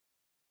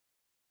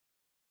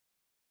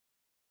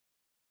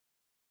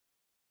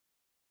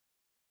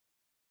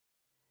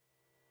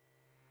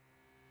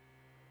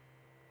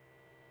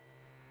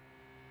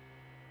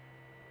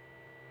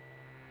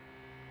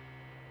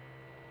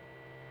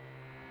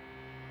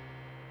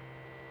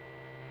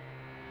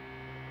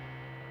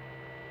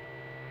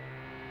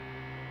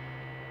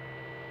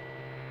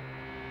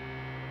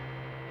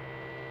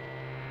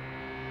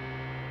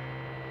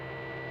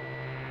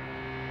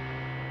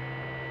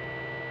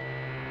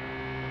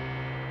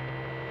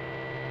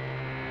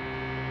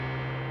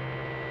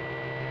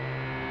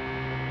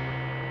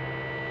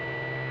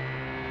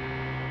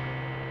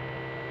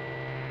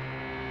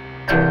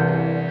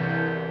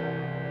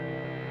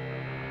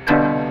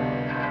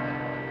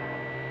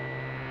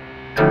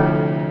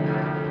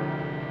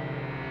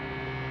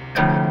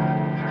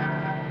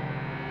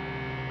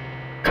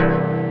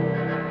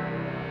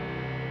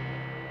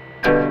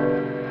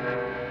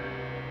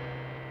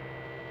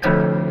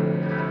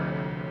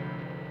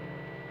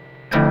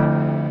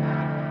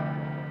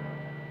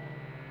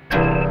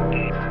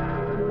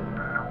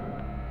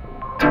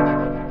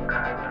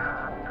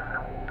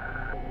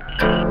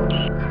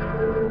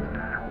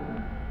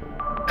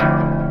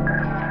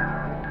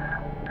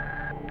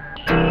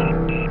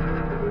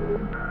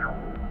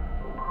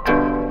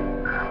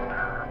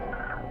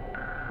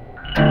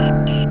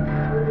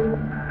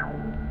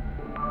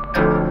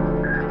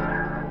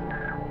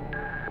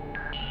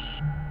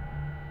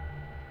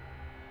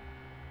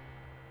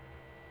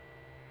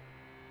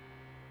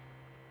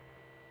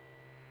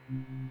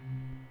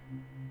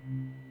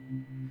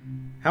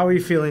How are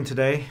you feeling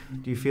today?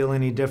 Do you feel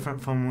any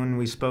different from when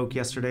we spoke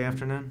yesterday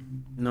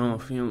afternoon? No,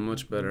 feeling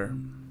much better.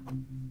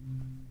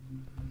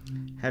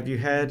 Have you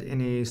had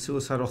any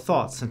suicidal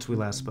thoughts since we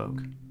last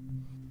spoke?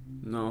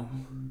 No,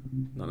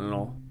 none at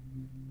all.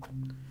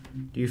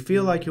 Do you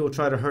feel like you will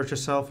try to hurt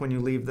yourself when you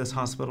leave this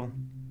hospital?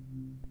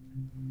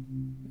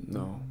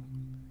 No.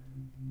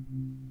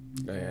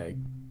 I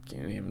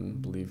can't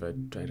even believe I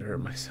tried to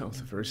hurt myself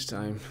the first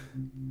time.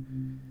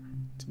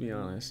 To be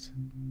honest.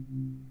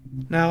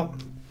 Now,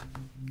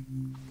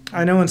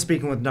 I know in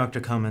speaking with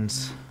Dr.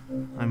 Cummins,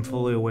 I'm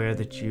fully aware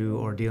that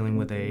you are dealing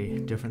with a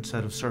different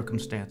set of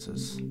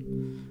circumstances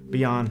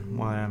beyond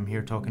why I'm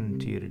here talking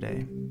to you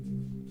today.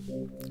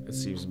 That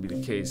seems to be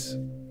the case.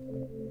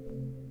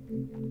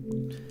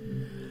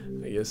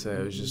 I guess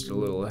I was just a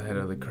little ahead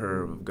of the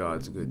curve of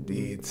God's good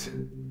deeds.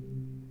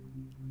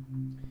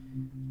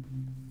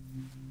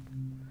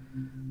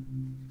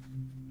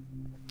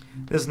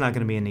 This is not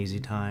going to be an easy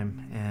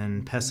time,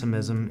 and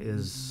pessimism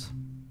is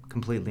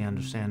completely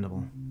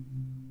understandable.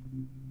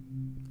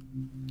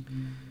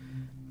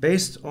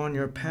 Based on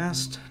your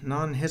past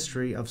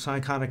non-history of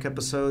psychotic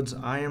episodes,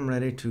 I am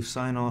ready to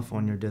sign off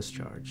on your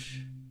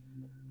discharge.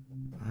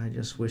 I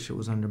just wish it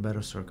was under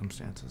better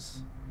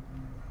circumstances.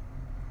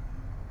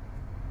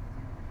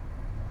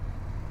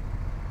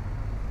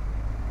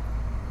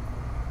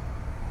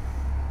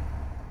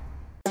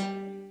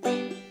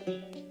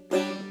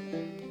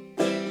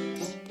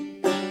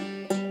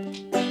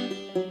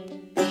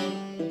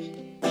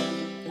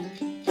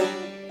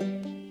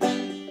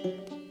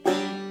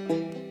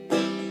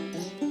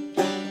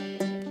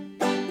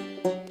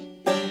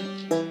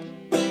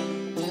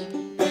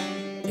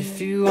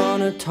 If you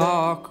wanna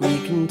talk,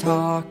 we can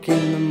talk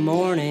in the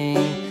morning.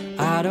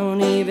 I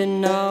don't even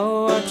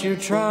know what you're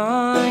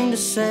trying to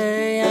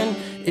say. And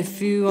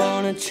if you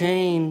wanna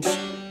change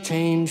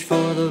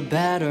for the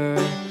better.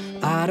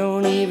 I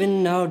don't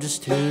even know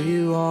just who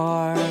you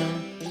are.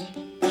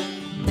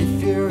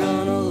 If you're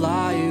gonna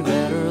lie, you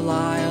better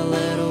lie a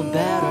little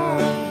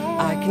better.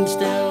 I can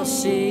still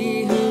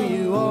see who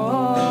you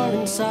are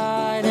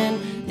inside. And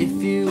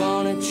if you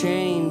wanna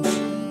change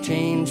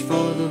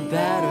for the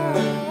better,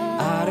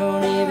 I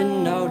don't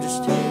even know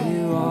just who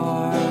you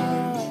are.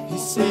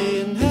 He's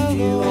saying, if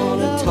you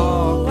wanna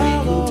talk, we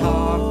can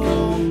talk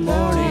in the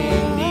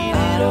morning.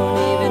 I don't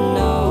even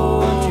know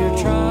what you're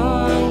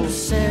trying to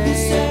say.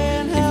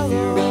 If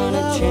you're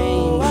gonna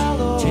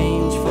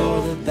change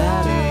for the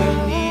better,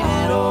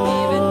 I don't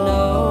even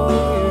know who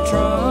you're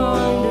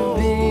trying to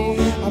be.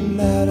 I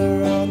met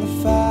her on the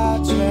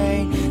 5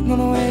 train,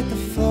 gonna wait the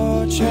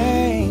 4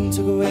 train.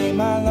 Took away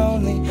my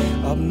lonely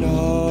up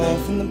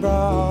north in the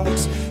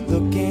Bronx.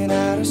 Looking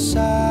at her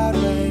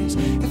sideways.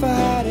 If I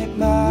had it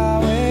my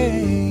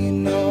way, you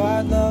know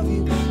I'd love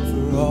you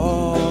for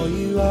all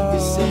you are.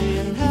 You're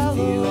saying, if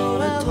you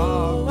wanna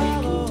talk, we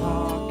can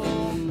talk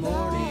in the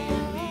morning.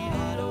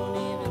 I don't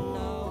even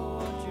know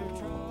what you're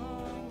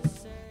trying to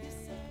say.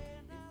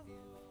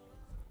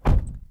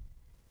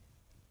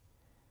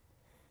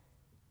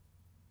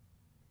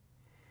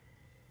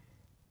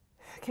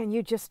 Can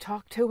you just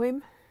talk to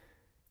him?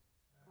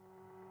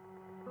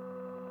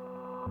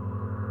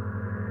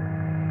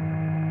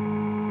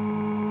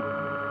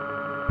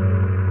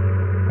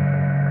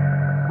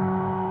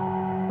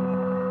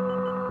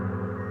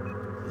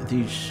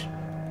 These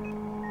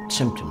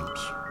symptoms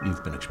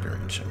you've been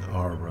experiencing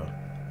are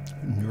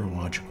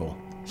neurological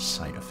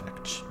side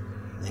effects.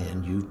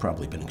 And you've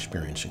probably been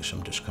experiencing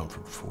some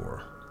discomfort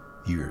for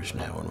years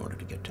now in order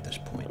to get to this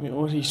point. I mean,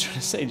 what are you trying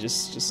to say?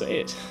 Just say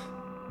it.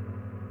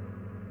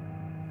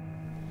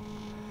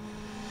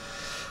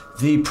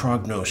 The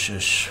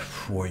prognosis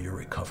for your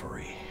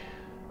recovery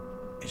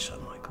is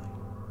unlikely.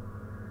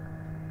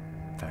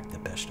 In fact, the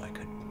best I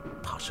could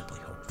possibly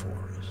hope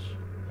for is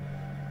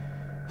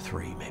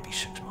 3, maybe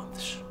 6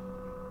 months.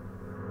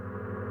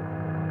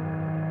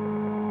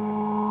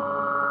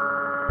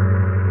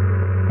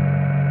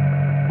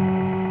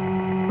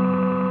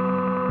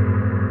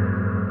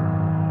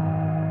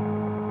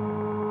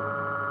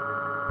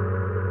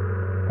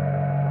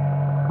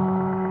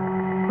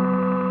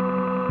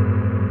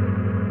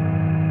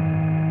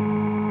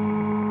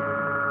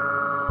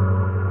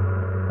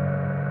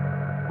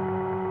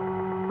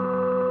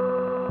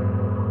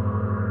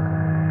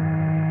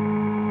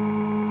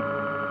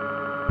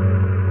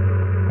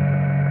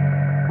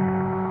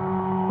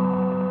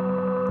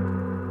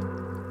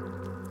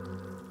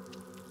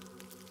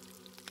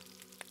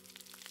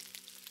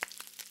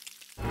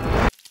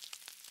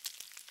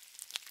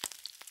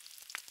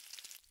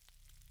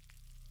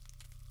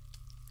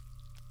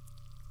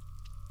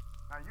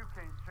 Now, you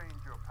can't change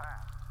your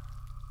past,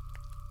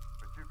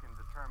 but you can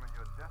determine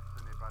your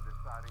destiny by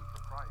deciding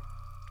for Christ.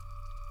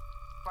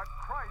 But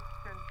Christ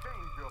can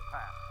change your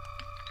past.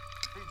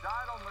 He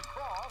died on the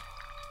cross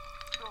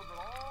so that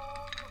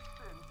all the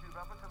sins you've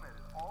ever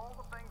committed, all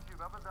the things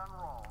you've ever done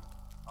wrong,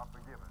 are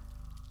forgiven.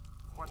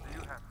 What do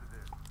you have to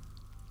do?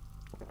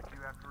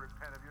 You have to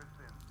repent of your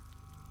sins.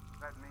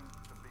 That means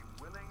to be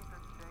willing to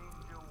change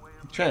your way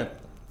of Champ,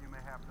 living. You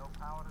may have no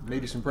power to do made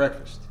you it. some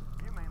breakfast.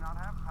 You may not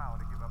have power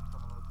to give up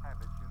some of those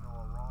habits you know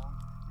are wrong.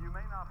 You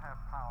may not have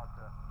power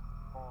to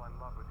fall in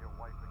love with your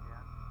wife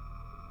again.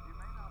 You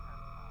may not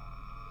have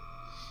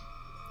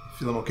power.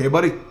 Feeling okay,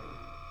 buddy?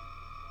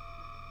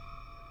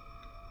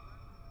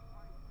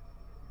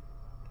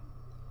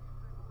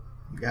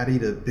 You gotta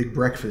eat a big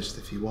breakfast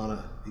if you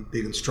wanna be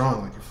big and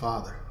strong like your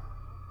father.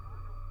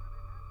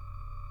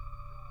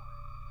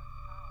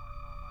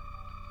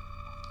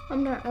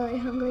 I'm not really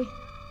hungry.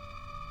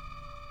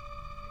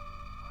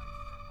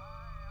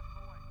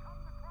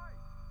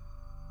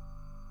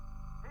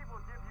 He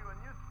will give you a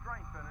new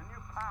strength and a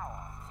new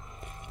power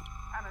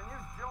and a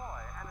new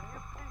joy and a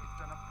new peace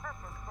and a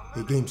purpose for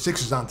Hey, living. Game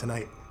 6 is on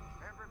tonight.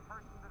 Every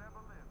person that ever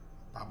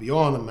lived. I'll be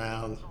on the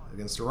mound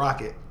against the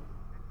Rocket.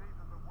 It's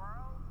either the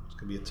world, It's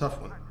gonna be a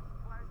tough one. pleasure,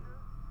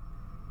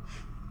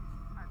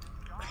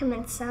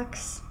 Clement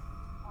sucks.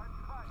 or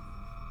Christ.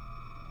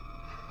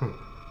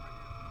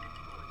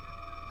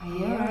 Are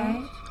you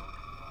alright,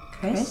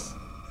 Chris?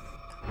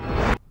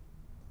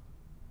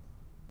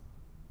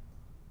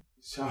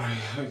 Sorry,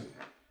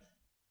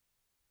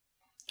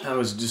 I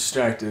was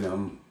distracted.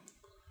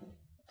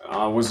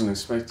 I wasn't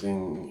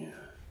expecting.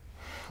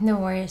 No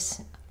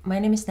worries. My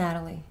name is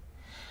Natalie.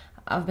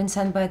 I've been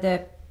sent by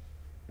the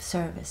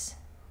service.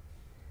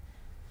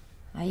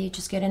 Are you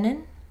just getting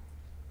in?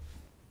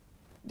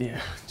 Yeah,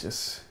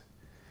 just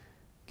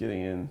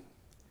getting in.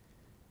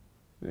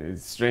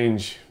 It's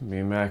strange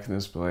being back in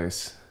this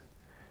place.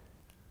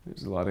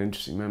 There's a lot of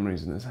interesting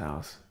memories in this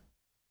house.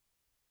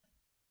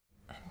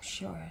 I'm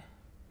sure.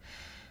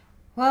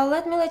 Well,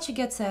 let me let you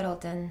get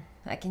settled and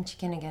I can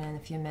check in again in a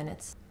few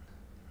minutes.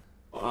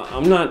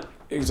 I'm not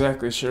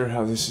exactly sure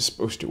how this is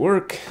supposed to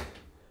work.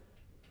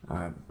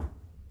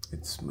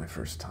 It's my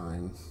first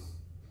time.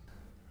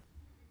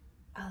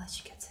 I'll let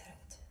you get settled.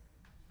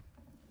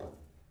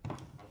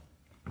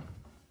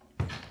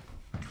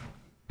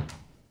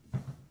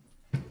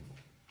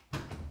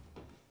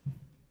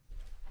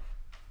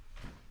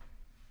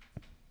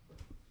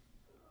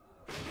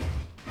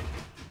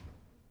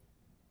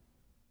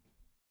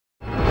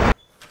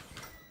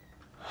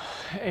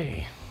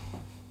 Hey.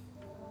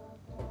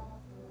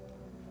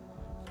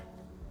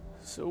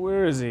 So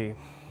where is he?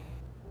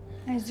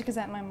 Isaac is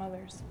at my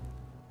mother's.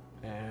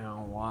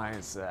 And why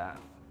is that?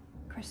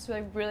 Chris, do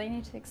I really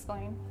need to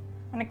explain?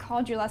 When I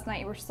called you last night,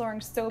 you were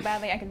snoring so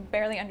badly I could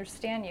barely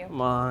understand you.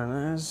 Come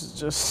on, this is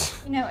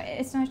just... You know,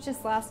 it's not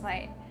just last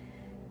night.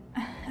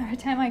 Every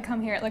time I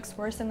come here, it looks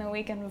worse than the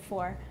weekend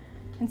before.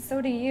 And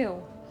so do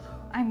you.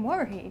 I'm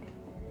worried.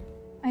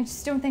 I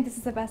just don't think this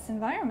is the best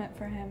environment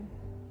for him.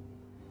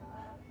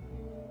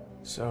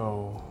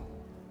 So,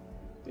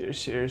 you're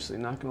seriously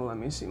not gonna let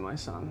me see my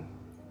son?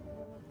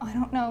 I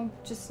don't know,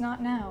 just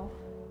not now.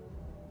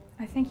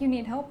 I think you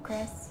need help,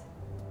 Chris.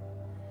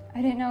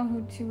 I didn't know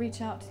who to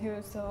reach out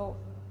to, so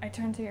I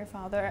turned to your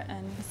father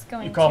and was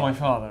going to... You call my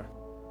father?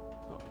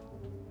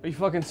 Are you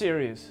fucking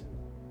serious?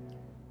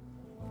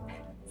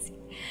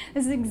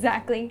 This is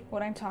exactly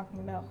what I'm talking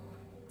about.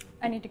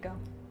 I need to go.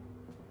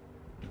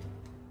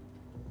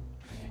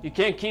 You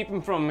can't keep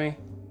him from me.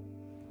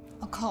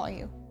 I'll call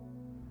you.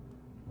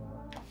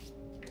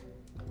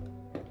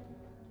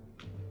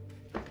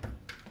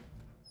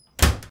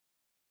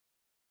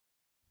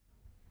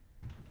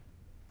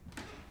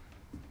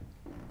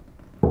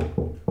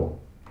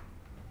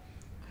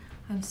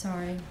 I'm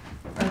sorry.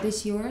 Are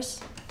these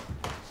yours?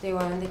 They were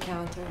on the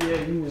counter.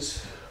 Yeah, you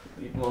just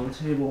leave them on the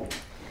table.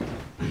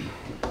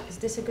 Is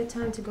this a good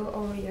time to go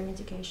over your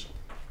medication?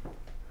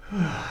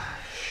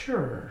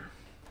 Sure.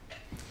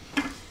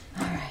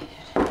 Alright.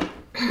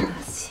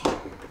 Let's see.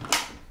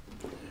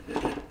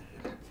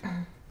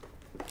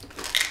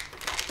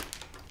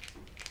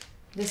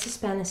 This is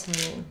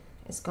penicillin.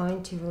 It's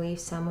going to relieve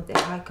some of the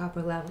high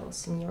copper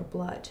levels in your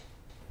blood.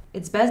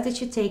 It's best that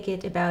you take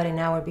it about an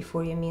hour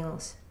before your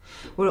meals.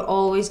 We're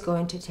always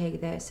going to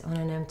take this on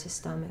an empty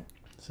stomach.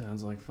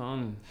 Sounds like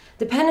fun.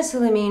 The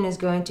penicillamine is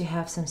going to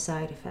have some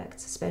side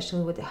effects,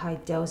 especially with the high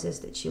doses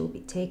that you'll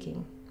be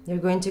taking. You're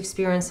going to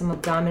experience some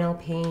abdominal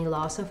pain,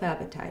 loss of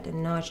appetite,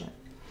 and nausea.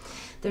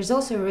 There's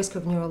also a risk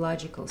of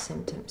neurological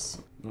symptoms.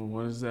 Well,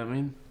 what does that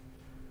mean?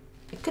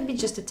 It could be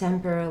just a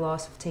temporary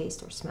loss of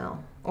taste or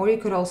smell, or you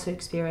could also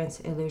experience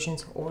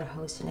illusions or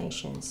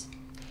hallucinations.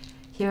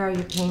 Here are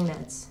your pain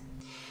meds.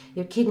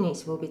 Your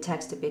kidneys will be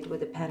taxed a bit with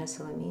the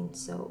penicillamine,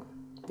 so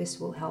this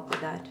will help with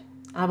that.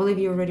 I believe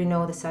you already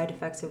know the side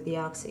effects of the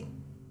oxy.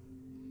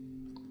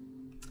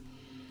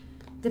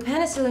 The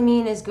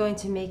penicillamine is going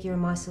to make your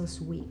muscles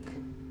weak.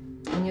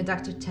 And your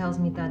doctor tells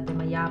me that the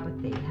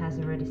myopathy has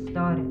already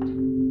started.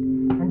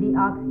 And the The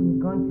oxy is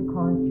going to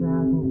cause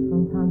drowsiness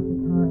from time to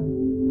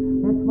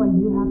time. That's why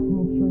you have to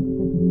make sure to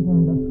take it easy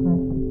on those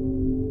scratches.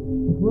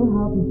 It will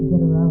help you to get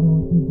around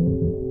more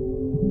easily.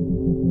 Just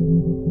because you're in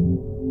good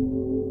hands.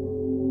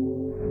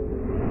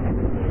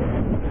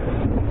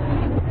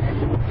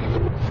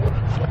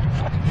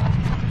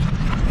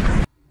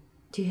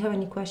 Do you have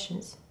any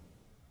questions?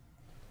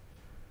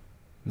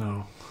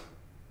 No.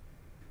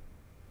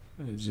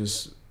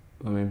 Just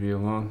let me be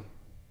alone.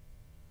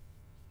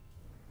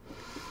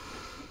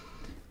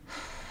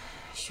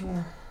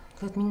 Sure.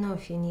 Let me know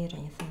if you need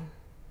anything.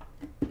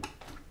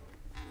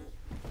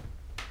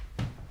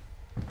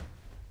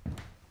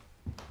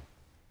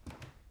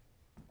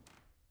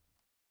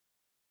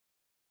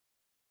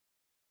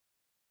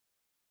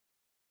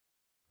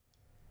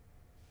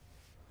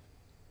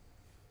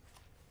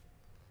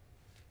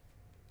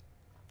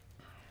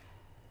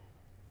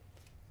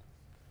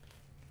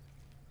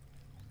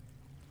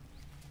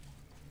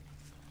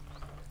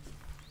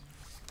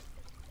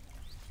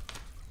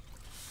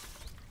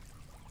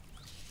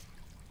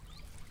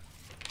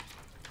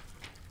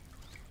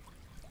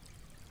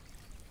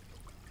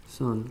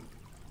 Son,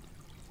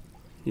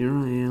 here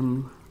I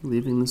am,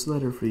 leaving this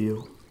letter for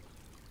you.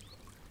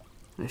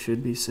 I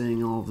should be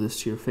saying all of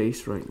this to your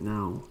face right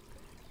now,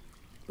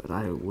 but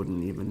I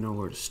wouldn't even know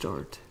where to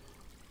start.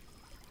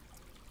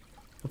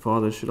 A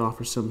father should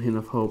offer some hint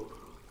of hope,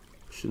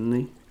 shouldn't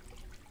he?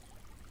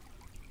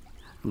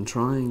 I'm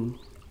trying.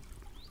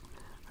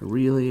 I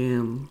really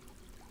am.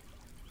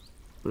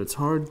 But it's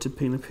hard to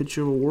paint a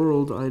picture of a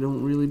world I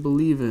don't really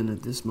believe in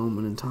at this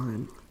moment in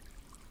time.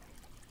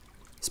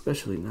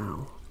 Especially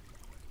now,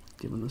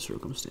 given the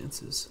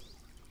circumstances.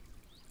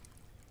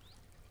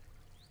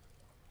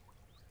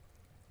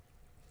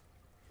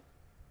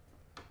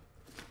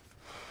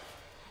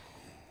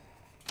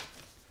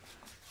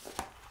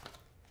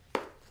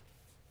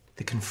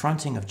 The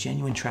confronting of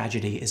genuine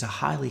tragedy is a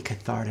highly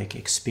cathartic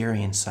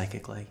experience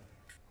psychically.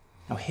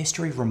 Now,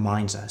 history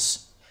reminds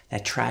us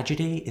that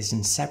tragedy is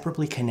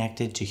inseparably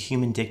connected to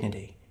human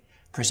dignity,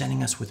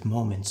 presenting us with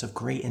moments of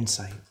great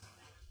insight.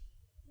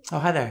 Oh,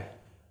 hi there.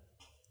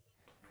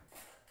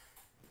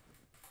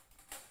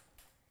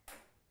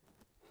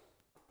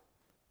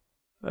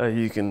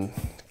 You can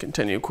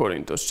continue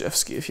quoting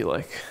Dostoevsky if you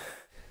like.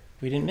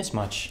 We didn't miss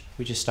much.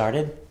 We just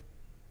started.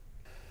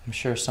 I'm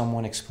sure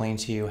someone explained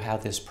to you how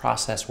this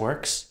process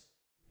works.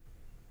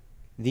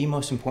 The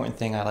most important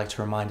thing I like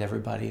to remind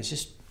everybody is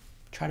just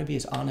try to be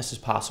as honest as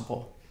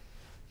possible.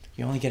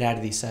 You only get out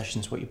of these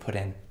sessions what you put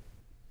in.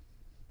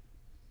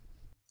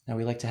 Now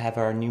we like to have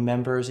our new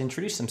members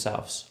introduce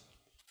themselves.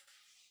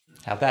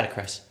 How about it,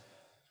 Chris?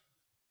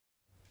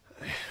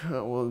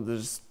 Well,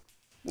 there's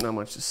not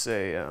much to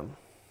say.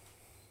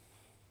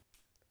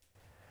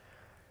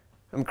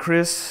 I'm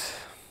Chris,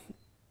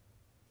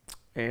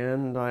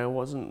 and I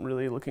wasn't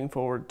really looking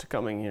forward to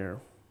coming here,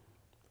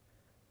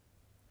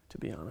 to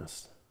be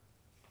honest.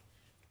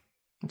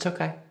 It's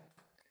okay.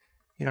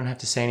 You don't have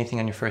to say anything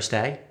on your first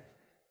day.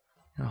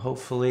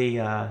 Hopefully,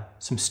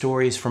 some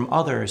stories from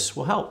others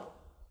will help.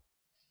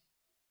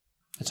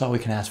 That's all we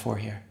can ask for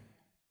here.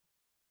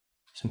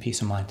 Some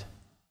peace of mind.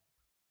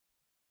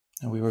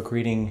 And we were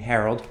greeting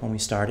Harold when we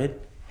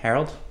started.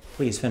 Harold,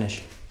 please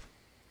finish.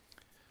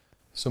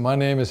 So my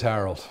name is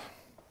Harold,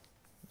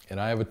 and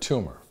I have a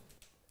tumor.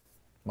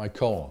 My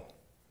colon.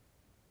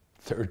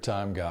 Third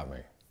time got me.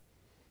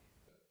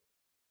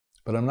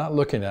 But I'm not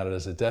looking at it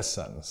as a death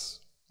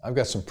sentence. I've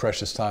got some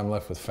precious time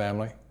left with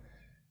family,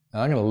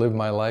 and I'm going to live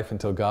my life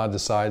until God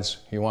decides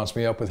He wants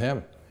me up with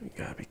Him. You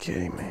gotta be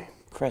kidding me.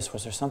 Chris,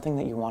 was there something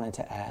that you wanted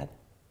to add?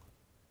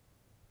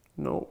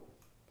 Nope.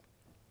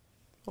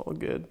 All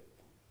good.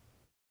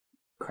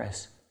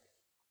 Chris,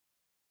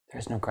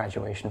 there's no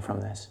graduation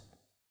from this.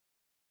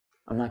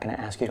 I'm not going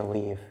to ask you to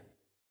leave.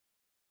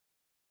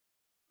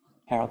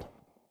 Harold?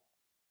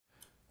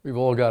 We've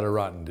all got a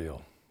rotten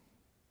deal,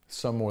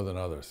 some more than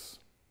others.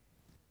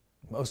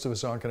 Most of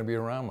us aren't going to be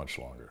around much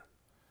longer.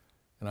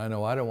 And I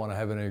know I don't want to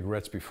have any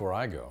regrets before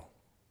I go.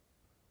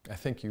 I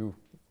think you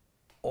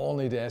all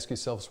need to ask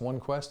yourselves one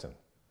question.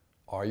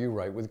 Are you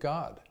right with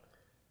God?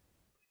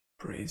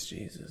 Praise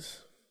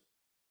Jesus.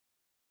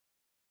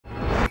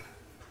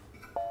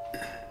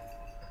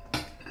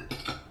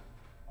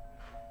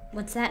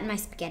 What's that in my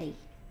spaghetti?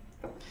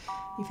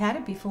 You've had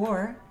it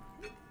before.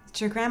 It's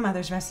your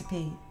grandmother's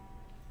recipe.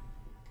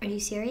 Are you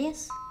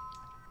serious?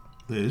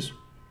 Liz,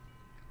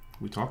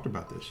 we talked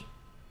about this.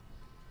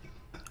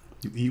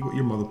 You eat what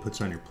your mother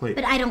puts on your plate.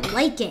 But I don't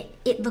like it.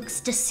 It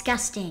looks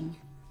disgusting.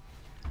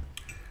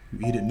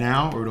 You eat it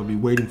now or it'll be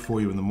waiting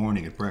for you in the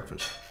morning at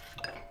breakfast.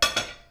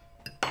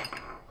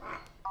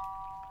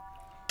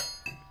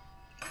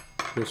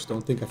 Chris,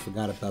 don't think I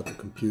forgot about the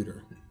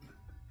computer.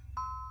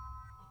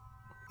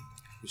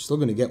 You're still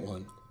gonna get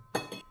one.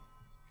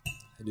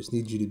 I just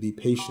need you to be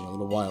patient a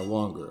little while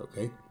longer,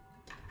 okay?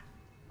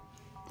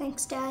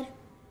 Thanks, Dad.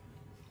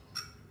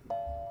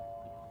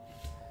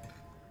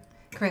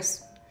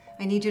 Chris,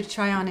 I need you to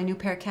try on a new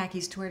pair of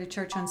khakis to wear to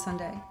church on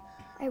Sunday.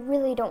 I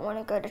really don't want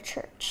to go to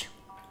church.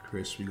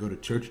 Chris, we go to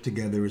church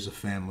together as a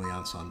family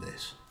on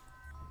Sundays.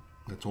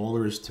 That's all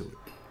there is to it.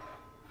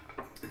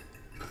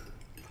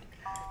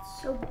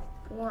 It's so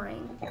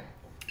boring.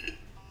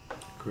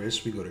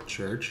 Chris, we go to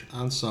church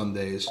on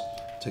Sundays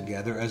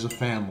together as a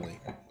family.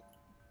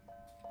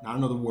 Not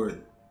another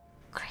word.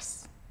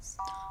 Chris,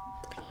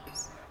 stop,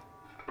 please.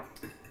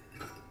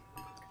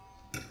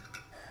 I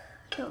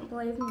don't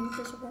believe in the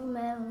invisible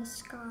man in the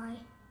sky.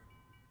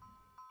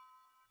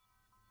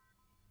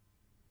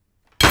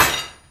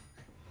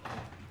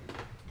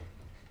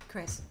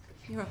 Chris,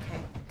 you're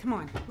okay. Come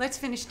on, let's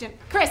finish dinner.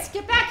 Chris,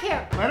 get back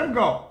here! Let him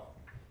go.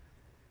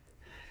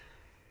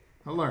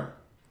 I'll learn.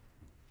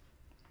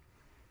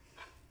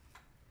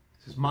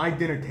 This is my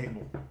dinner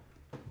table.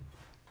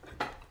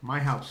 My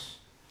house.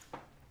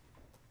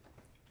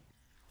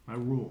 My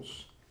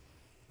rules.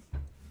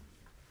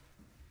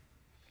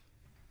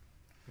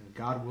 And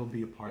God will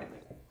be a part of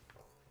it.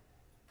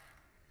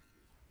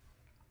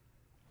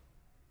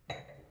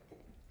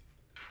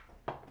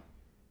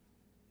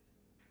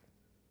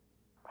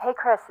 Hey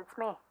Chris, it's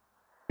me.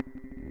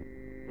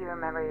 You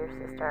remember your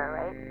sister,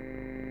 right?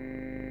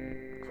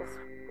 Just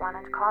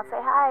wanted to call and say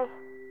hi.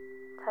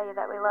 Tell you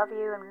that we love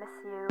you and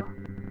miss you.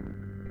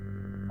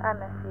 I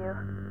miss you.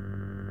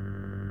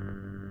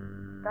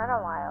 It's been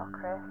a while,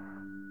 Chris.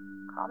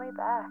 Call me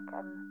back.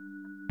 I'm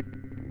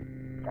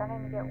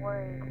starting to get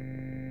worried.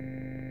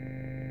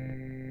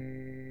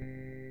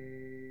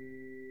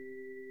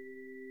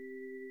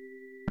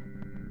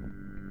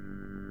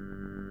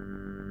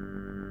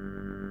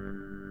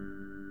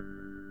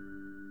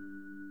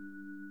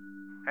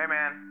 Hey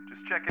man,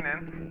 just checking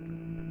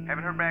in.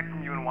 Haven't heard back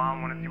from you in a while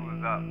and wanted to see what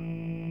was up.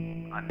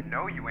 I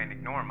know you ain't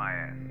ignoring my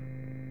ass.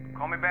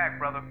 Call me back,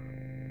 brother.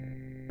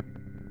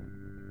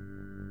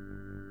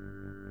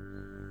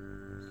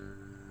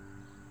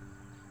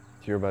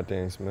 Did you hear about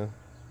Danny Smith?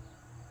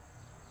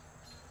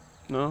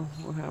 No?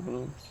 What happened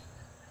to him?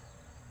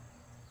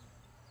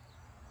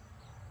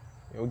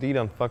 He OD'd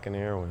on fucking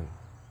heroin.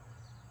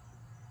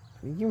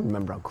 I mean, you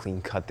remember how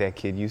clean cut that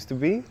kid used to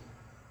be?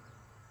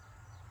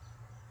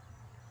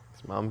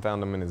 His mom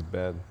found him in his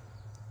bed.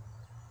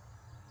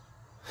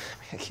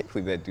 I can't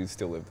believe that dude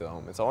still lived at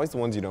home. It's always the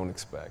ones you don't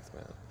expect,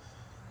 man.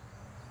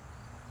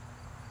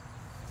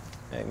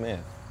 Hey,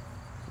 man.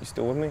 You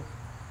still with me?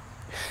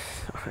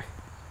 Sorry.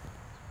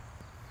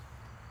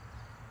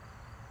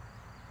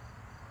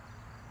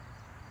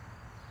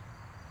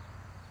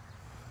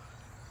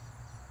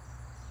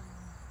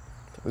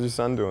 How's your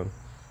son doing?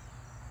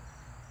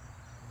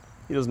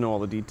 He doesn't know all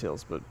the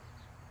details, but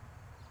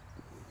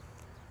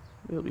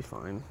he'll be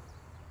fine.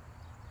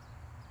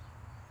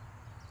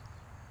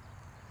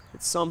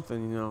 It's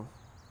something, you know,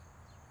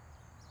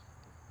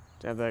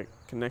 to have that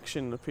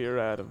connection appear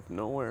out of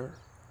nowhere.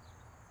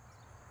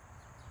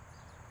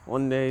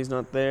 One day he's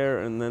not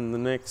there, and then the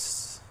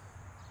next,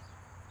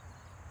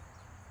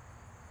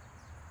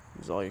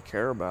 he's all you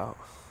care about.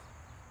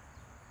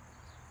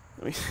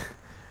 I mean,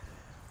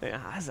 man,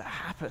 how does that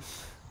happen?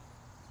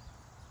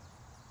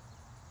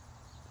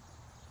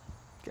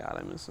 God,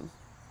 I miss him.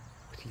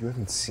 You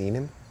haven't seen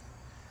him?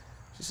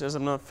 She says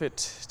I'm not fit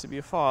to be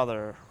a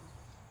father.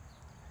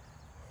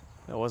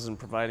 I wasn't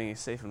providing a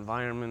safe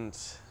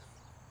environment.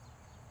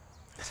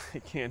 I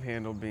can't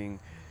handle being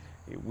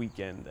a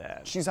weekend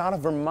dad. She's out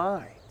of her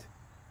mind.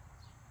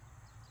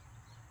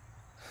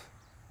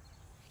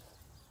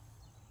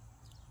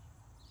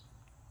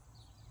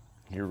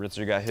 Your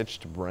Ritzer got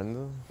hitched to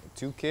Brenda,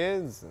 2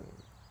 kids, and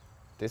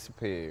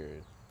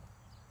disappeared.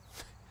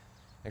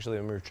 Actually,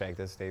 let me retract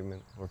that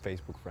statement. We're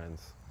Facebook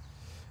friends.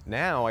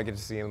 Now I get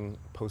to see him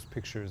post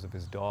pictures of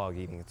his dog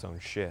eating its own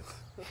shit.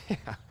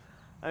 Yeah.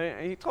 I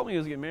mean, he told me he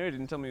was getting married. He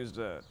didn't tell me he was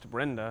to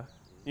Brenda.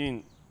 You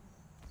mean,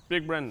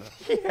 Big Brenda.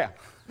 Yeah.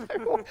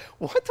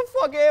 What the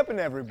fuck happened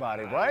to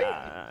everybody, right?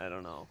 I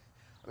don't know.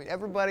 I mean,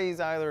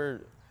 everybody's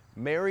either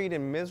married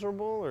and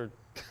miserable or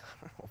I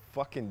don't know,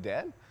 fucking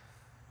dead.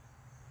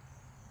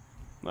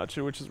 Not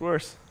sure which is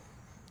worse.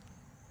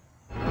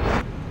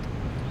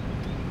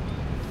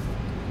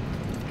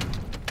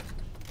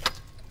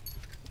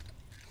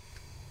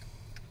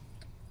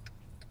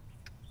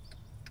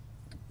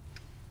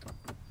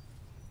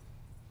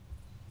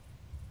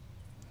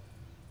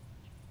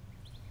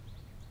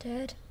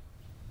 Dad?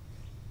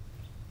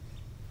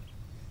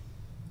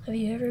 Have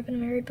you ever been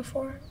married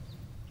before?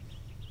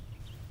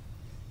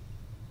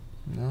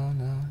 No,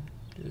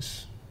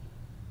 just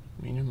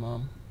me and your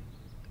mom.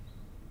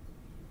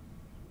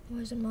 Why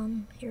isn't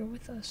Mom here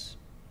with us?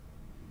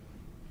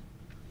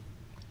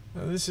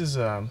 This is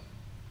my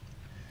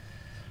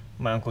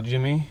Uncle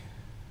Jimmy,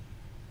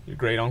 your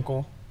great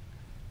uncle.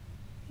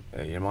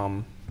 Your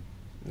mom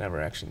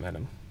never actually met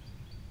him.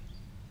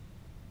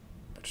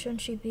 But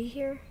shouldn't she be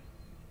here?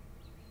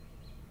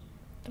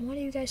 Then why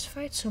do you guys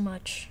fight so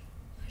much?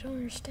 I don't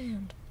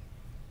understand.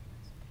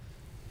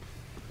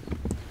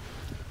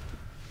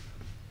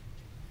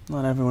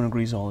 Not everyone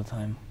agrees all the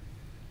time.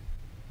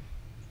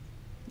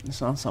 It's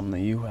not something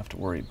that you have to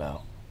worry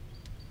about.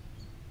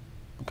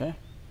 Okay?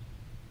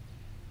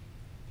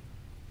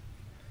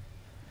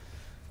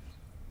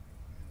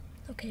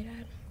 Okay,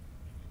 Dad.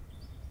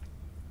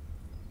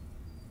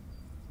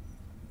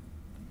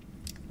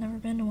 Never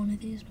been to one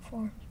of these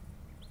before.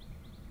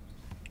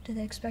 Do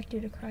they expect you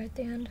to cry at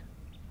the end?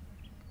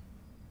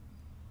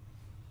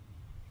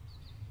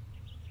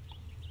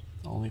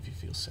 Only if you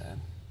feel sad.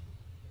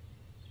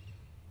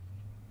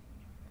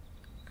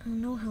 I don't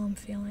know how I'm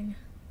feeling.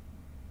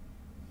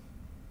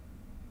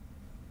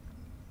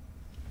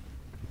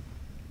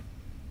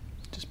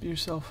 Just be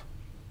yourself.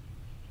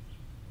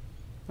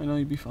 I know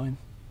you'll be fine.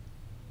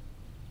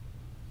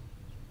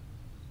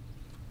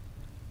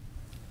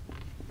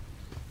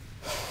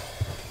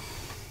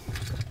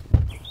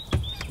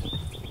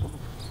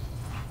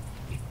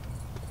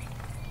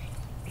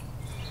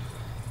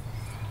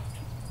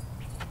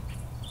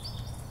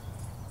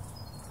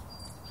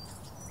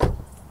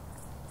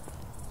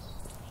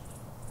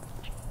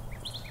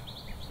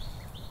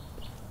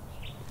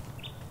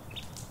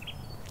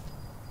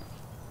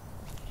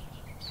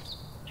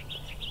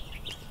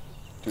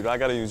 Dude, I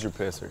gotta use your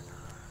pisser.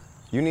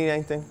 You need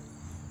anything?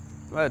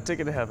 I had a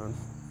ticket to heaven.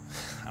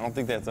 I don't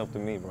think that's up to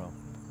me, bro.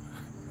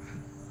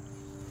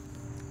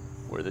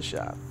 Worth a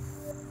shot.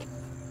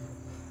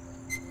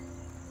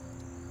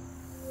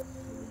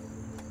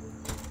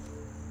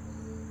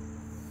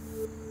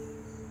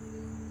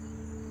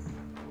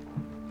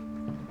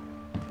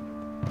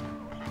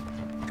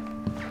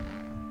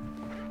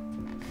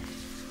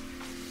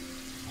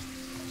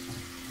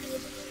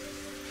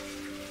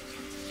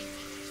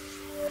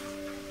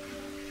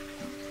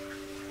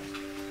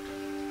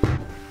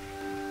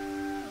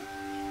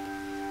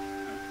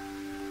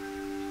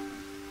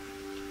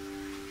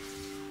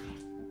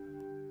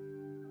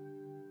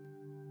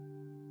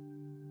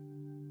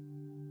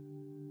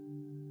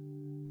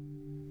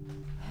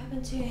 What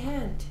happened to your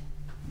hand?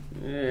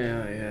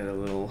 Yeah, I had a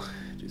little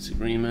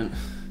disagreement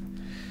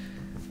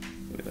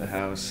with the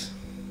house.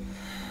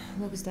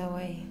 Looks that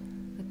way.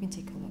 Let me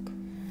take a look.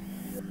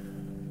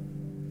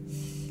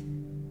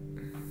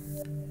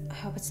 I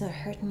hope it's not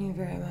hurting you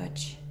very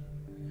much.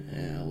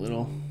 Yeah, a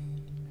little.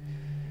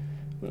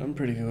 But I'm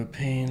pretty good with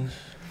pain.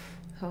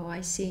 Oh,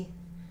 I see.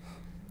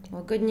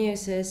 Well, good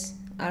news is,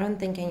 I don't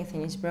think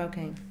anything is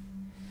broken.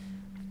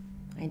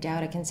 I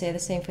doubt I can say the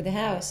same for the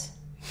house.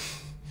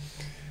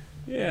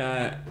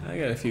 Yeah, I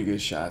got a few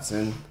good shots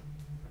in.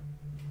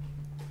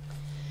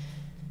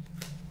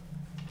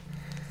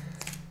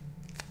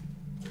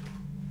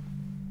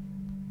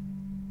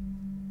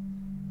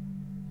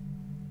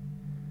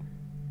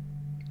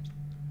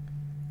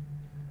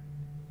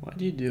 Why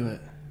do you do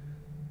it?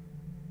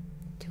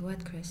 To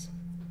what, Chris?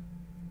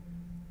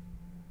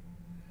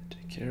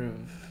 Take care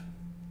of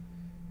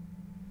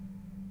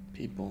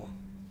people.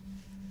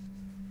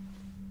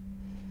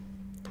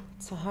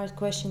 It's a hard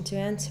question to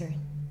answer.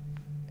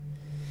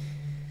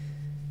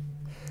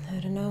 I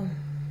don't know.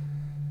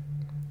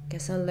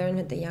 Guess I learned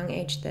at a young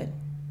age that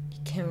you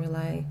can't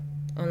rely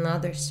on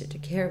others to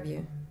take care of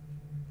you.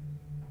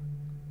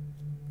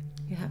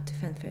 You have to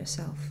fend for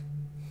yourself.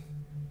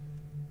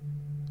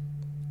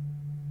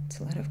 It's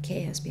a lot of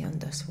chaos beyond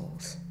those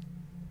walls.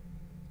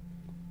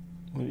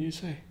 What do you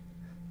say?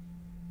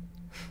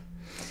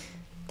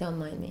 Don't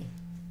mind me.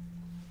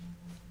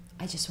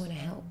 I just want to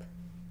help.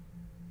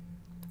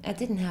 I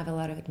didn't have a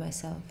lot of it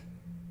myself.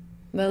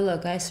 But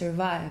look, I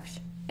survived.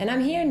 And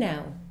I'm here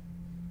now.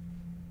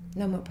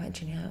 No more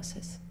punching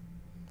houses.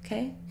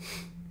 Okay?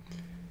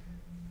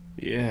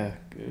 Yeah,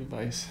 good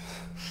advice.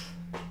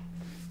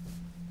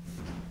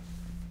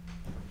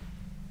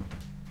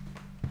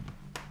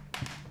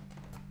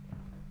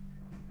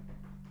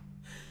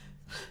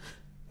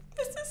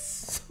 This is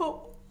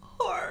so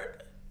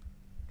hard.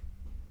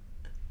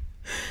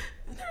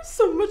 They're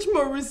so much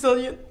more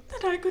resilient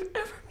than I could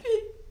ever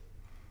be.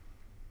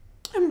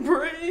 I'm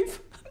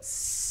brave. I'm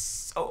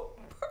so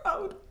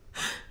proud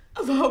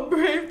of how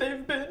brave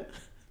they've been.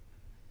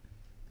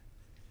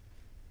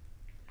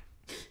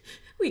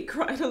 We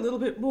cried a little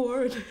bit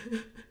more, and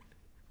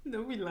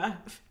then we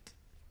laughed.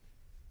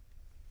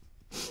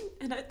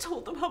 And I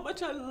told them how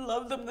much I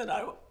love them, that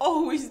I will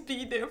always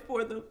be there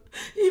for them,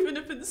 even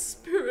if in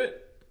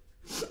spirit.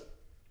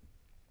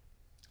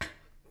 God.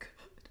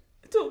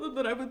 I told them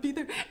that I would be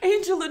their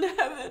angel in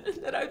heaven,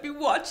 and that I'd be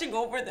watching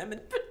over them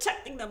and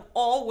protecting them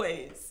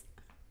always.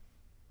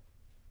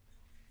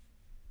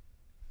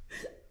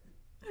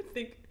 I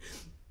think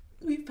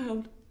we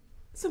found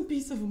some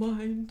peace of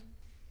mind.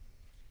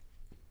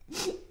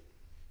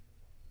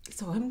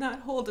 So I'm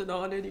not holding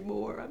on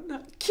anymore. I'm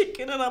not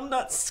kicking and I'm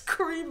not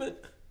screaming.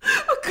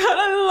 Oh God,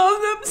 I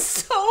love them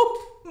so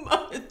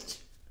much.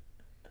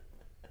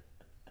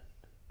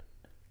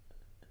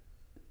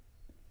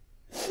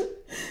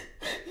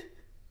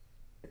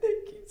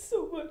 Thank you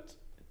so much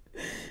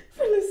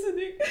for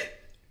listening.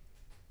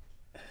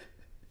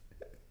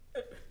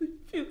 It really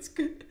feels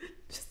good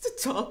just to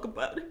talk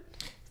about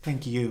it.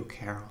 Thank you,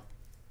 Carol.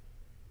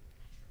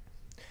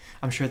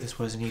 I'm sure this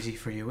wasn't easy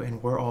for you,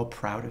 and we're all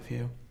proud of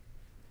you.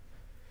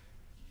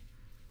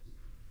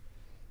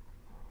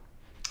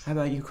 How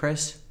about you,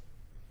 Chris?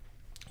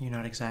 You're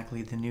not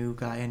exactly the new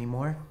guy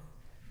anymore.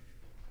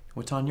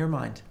 What's on your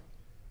mind?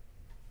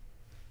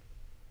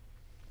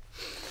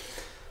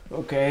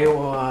 Okay,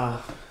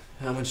 well,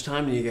 How much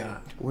time do you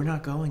got? We're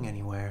not going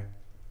anywhere.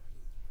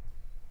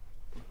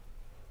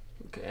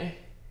 Okay.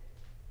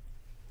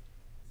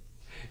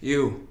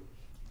 You.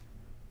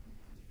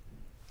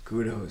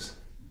 Kudos.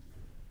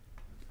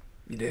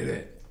 You did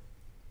it.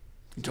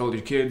 You told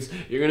your kids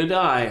you're gonna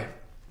die.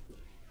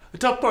 The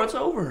tough part's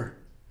over.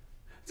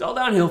 It's all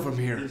downhill from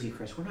here. Easy,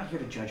 Chris. We're not here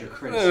to judge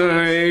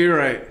or You're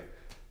right.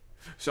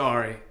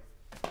 Sorry.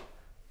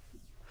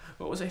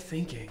 What was I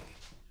thinking?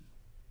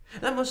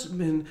 That must have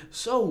been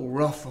so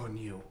rough on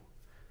you.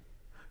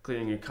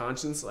 Clearing your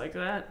conscience like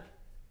that?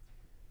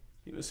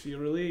 You must feel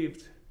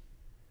relieved.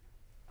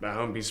 But I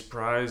wouldn't be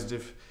surprised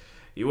if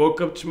you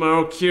woke up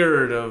tomorrow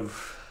cured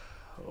of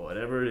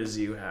whatever it is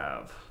you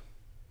have.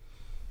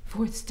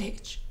 4th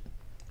stage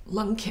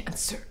lung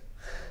cancer.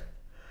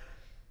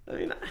 I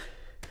mean, I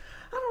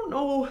don't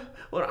know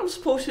what I'm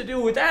supposed to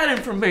do with that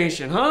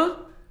information, huh?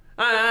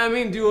 I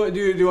mean,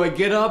 do I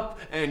get up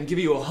and give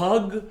you a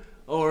hug?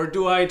 Or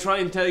do I try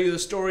and tell you the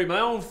story of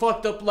my own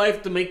fucked up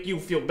life to make you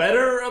feel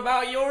better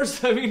about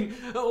yours? I mean,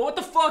 what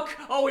the fuck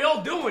are we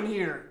all doing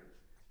here?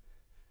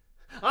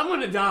 I'm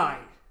gonna die.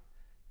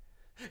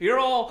 You're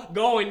all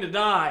going to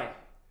die.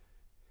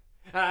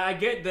 I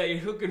get that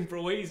you're looking for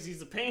ways to ease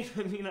the pain.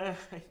 I mean, I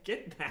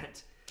get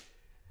that.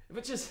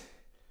 But just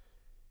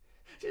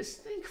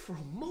think for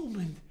a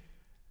moment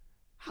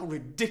how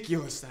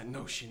ridiculous that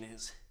notion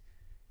is.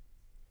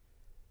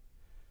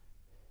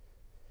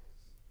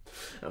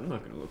 I'm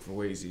not gonna look for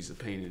ways to ease the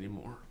pain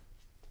anymore.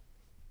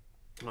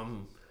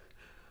 I'm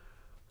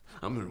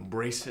gonna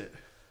embrace it.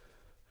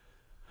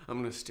 I'm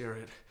gonna stare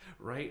it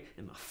right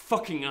in the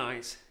fucking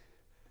eyes.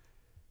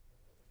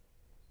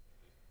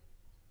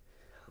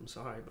 I'm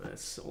sorry, but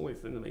that's the only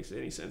thing that makes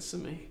any sense to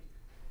me.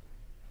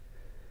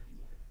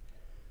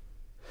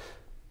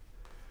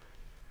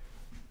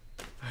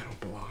 I don't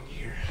belong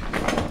here.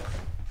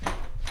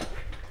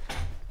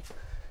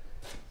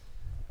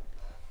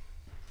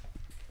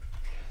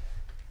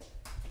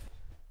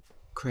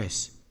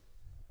 Chris,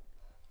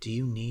 do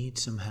you need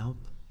some help?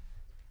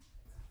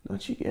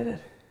 Don't you get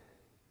it?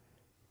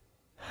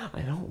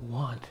 I don't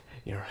want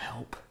your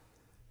help.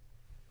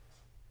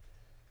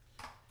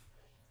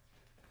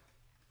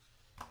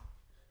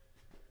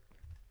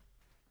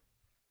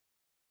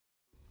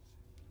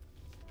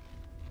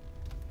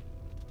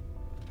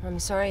 I'm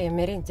sorry your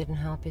meeting didn't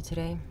help you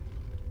today.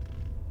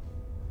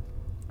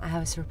 I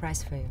have a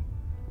surprise for you.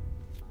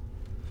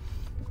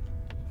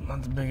 I'm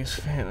not the biggest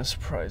fan of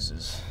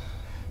surprises.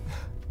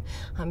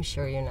 I'm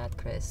sure you're not,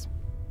 Chris.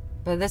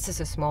 But this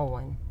is a small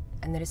one,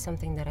 and it is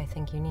something that I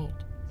think you need.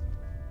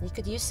 You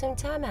could use some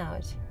time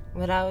out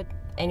without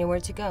anywhere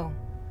to go.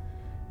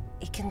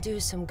 It can do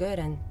some good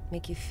and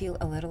make you feel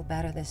a little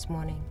better this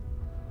morning.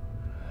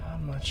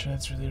 I'm not sure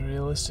that's really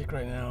realistic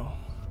right now.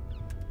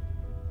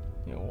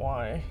 You know,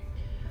 why?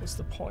 What's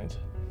the point?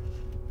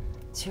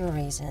 2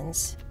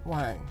 reasons.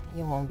 1,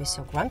 you won't be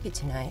so grumpy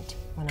tonight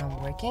when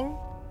I'm working.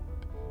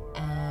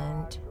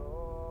 And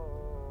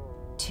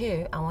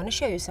 2, I want to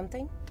show you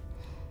something.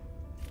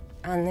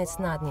 And it's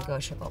not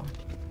negotiable.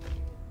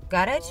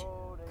 Got it?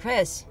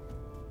 Chris,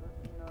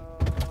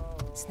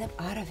 snap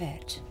out of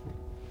it.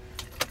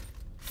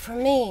 For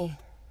me.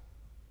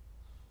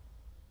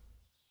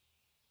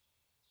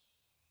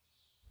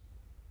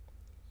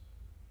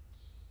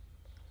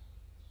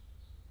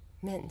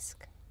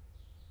 Minsk.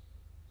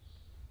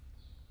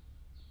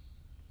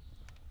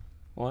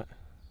 What?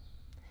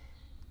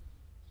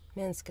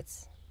 Minsk,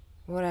 it's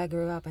where I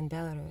grew up in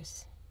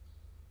Belarus.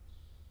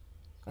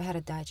 We had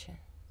a dacha.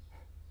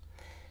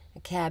 A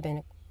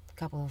cabin a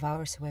couple of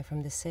hours away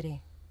from the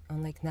city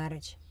on Lake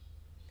Narich.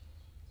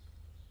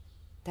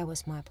 That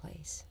was my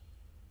place.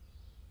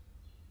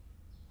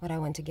 What I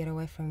went to get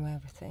away from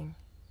everything.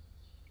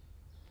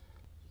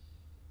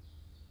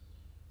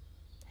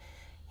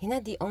 You're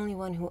not the only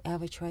one who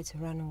ever tried to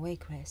run away,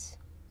 Chris.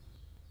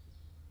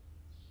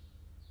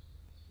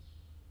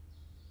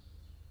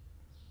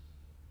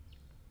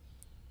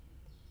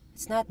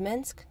 It's not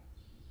Minsk,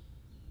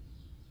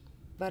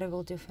 but it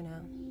will do for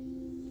now.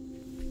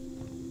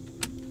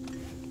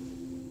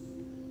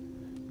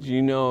 Do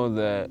you know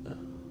that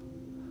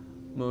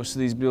most of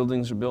these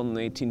buildings were built in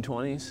the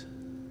 1820s?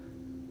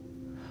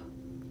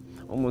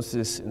 Almost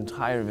this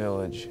entire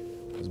village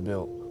was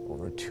built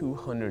over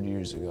 200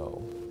 years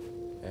ago.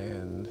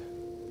 And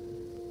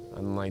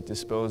unlike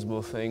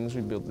disposable things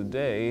we build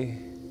today,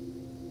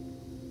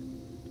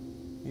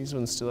 these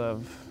ones still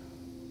have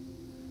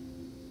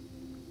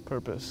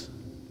purpose.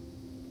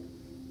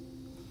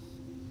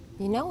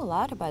 You know a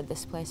lot about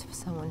this place for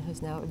someone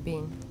who's never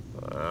been.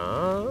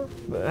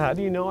 But how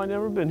do you know I've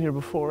never been here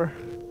before?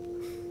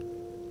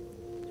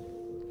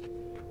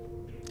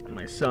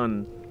 My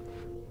son,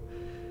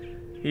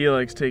 he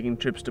likes taking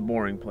trips to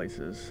boring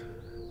places.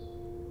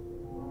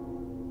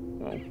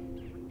 Well,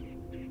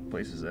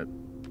 places that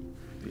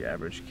the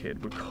average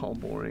kid would call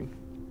boring.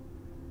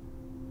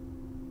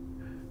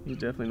 He's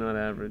definitely not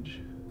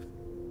average.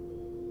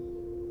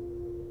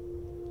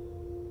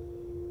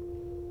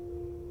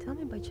 Tell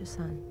me about your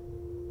son.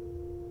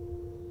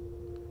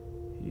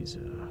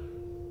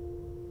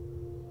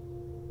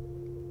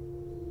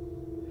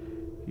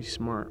 He's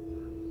smart.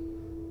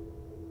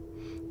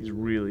 He's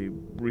really,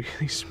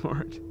 really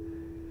smart.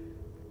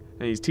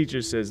 And his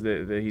teacher says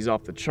that he's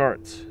off the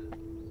charts.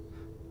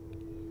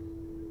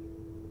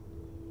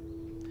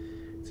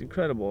 It's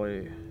incredible.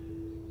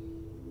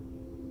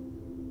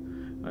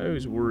 I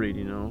always worried,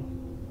 you know.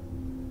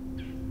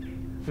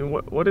 And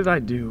what did I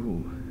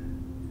do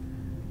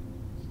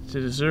to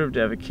deserve to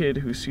have a kid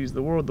who sees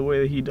the world the way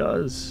that he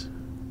does?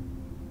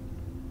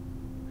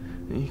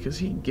 Because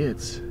he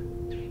gets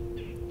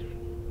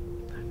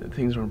that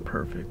things aren't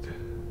perfect.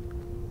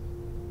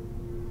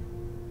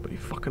 But he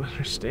fucking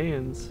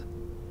understands.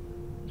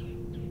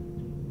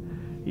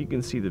 He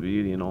can see the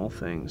beauty in all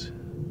things.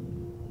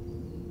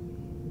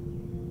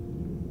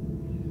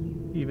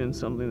 Even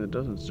something that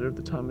doesn't deserve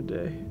the time of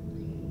day.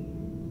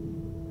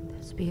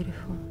 That's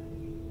beautiful.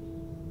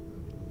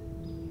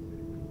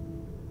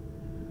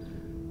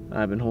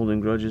 I've been holding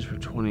grudges for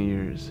 20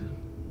 years.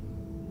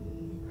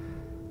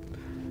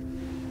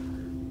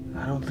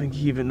 I don't think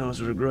he even knows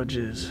what a grudge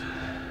is.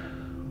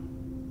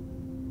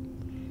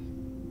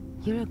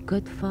 You're a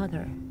good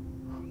father.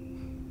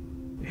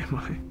 Am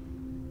I?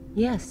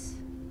 Yes.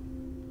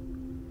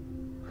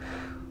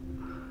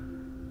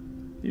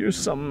 You're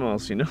something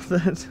else, you know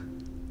that?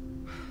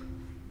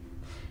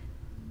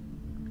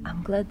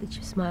 I'm glad that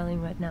you're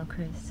smiling right now,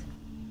 Chris.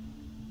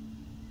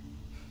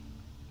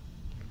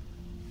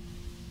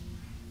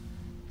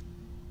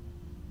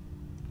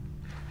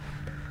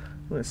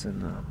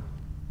 Listen,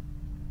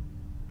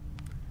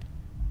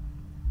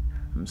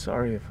 I'm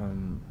sorry if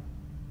I'm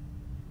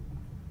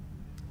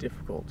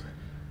difficult.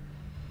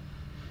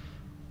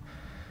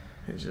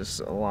 It's just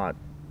a lot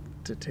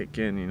to take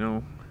in, you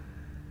know?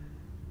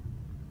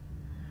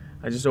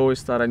 I just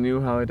always thought I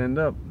knew how I'd end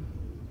up.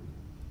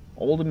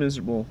 Old and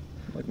miserable,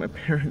 like my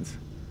parents.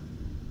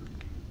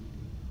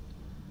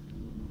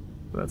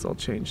 But that's all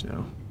changed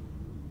now.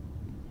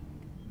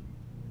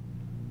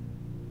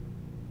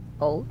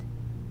 Old?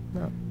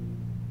 No.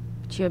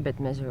 But you're a bit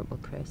miserable,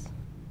 Chris.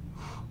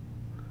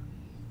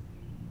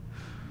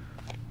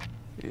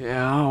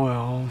 Yeah,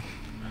 well...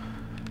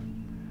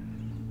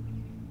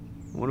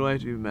 What do I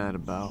do mad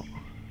about?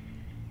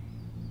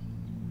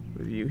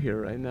 With you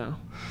here right now?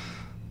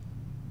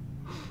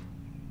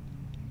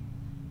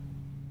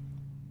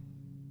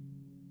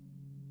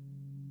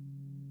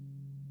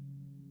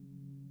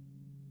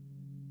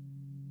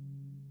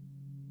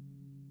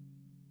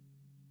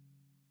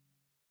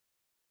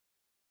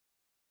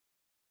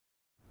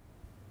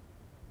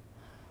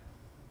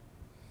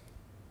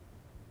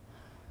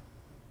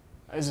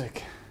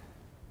 Isaac.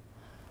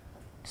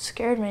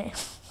 Scared me.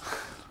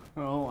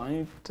 Well, I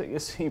need to take a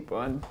seat,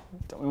 bud.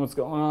 Tell me what's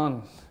going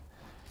on.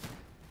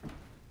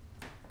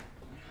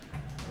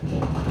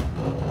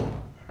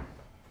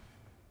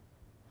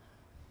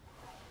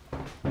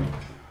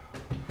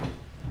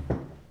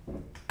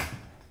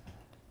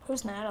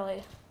 Who's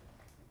Natalie?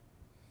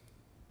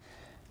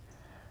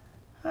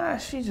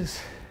 She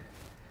just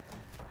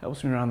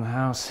helps me around the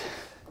house.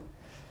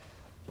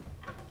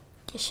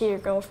 Is she your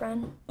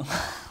girlfriend?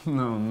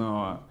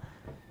 No.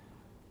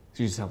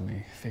 She just helped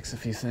me fix a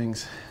few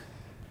things.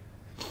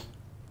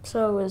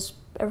 So, is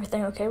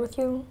everything okay with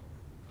you?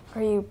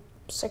 Are you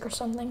sick or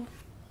something?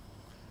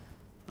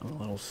 I'm a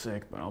little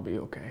sick, but I'll be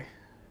okay.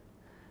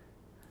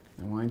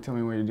 And why don't you tell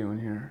me what you're doing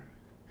here?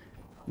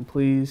 And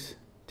please,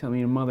 tell me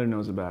your mother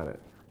knows about it.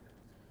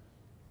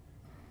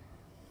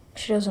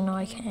 She doesn't know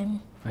I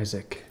came.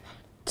 Isaac.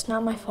 It's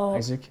not my fault.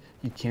 Isaac,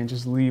 you can't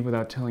just leave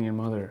without telling your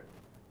mother.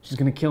 She's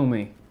gonna kill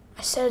me.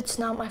 I said it's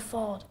not my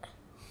fault.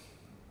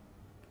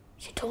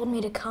 She told me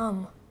to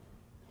come.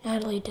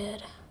 Natalie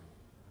did.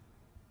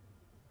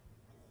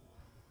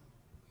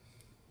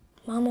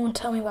 Mom won't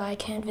tell me why I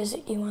can't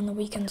visit you on the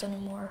weekends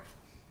anymore.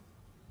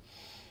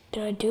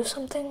 Did I do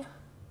something?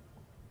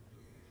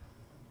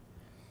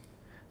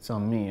 It's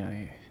on me.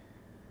 I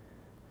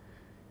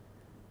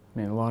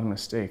made a lot of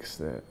mistakes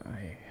that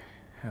I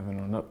haven't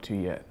owned up to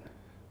yet.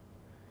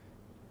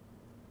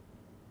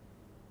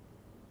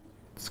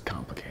 It's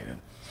complicated.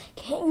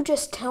 Can't you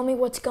just tell me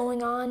what's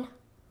going on?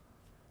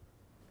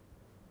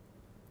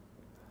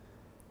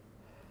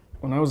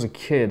 When I was a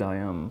kid,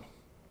 I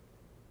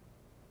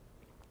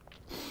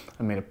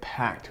made a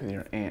pact with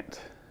your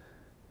aunt.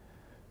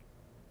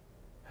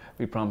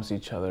 We promised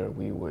each other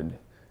we would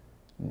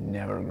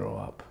never grow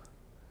up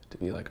to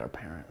be like our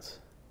parents.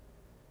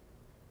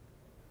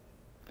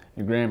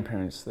 Your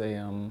grandparents, they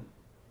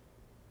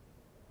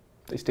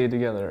stayed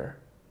together.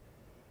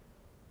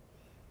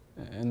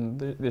 And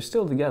they're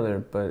still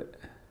together, but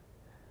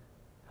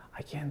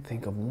I can't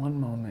think of one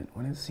moment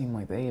when it seemed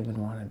like they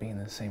even wanted to be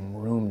in the same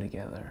room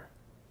together.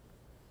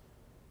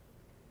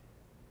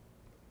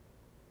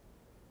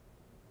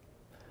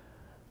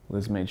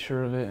 Liz made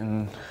sure of it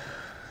and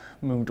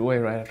moved away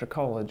right after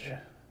college.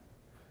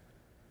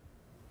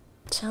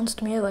 Sounds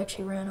to me like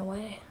she ran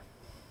away.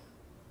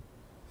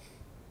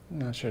 I'm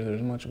not sure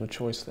there's much of a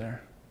choice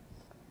there.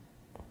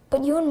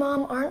 But you and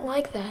Mom aren't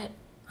like that.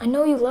 I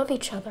know you love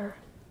each other.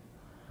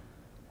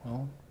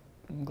 Well,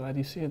 I'm glad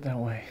you see it that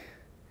way.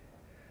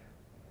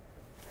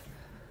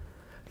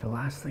 The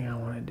last thing I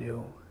want to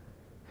do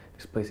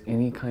is place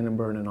any kind of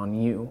burden on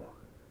you.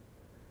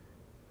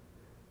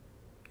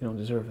 You don't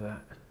deserve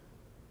that.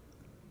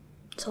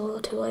 It's a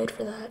little too late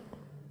for that,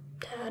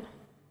 Dad.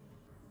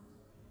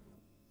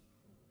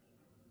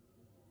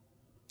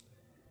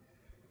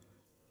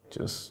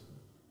 Just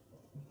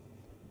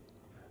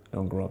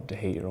don't grow up to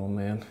hate your old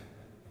man.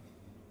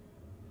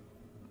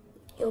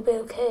 You'll be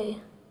okay,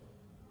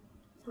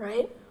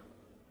 right?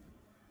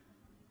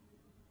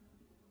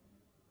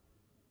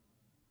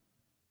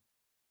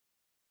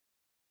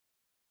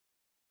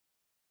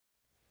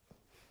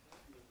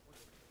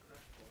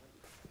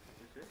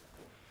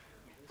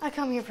 I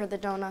come here for the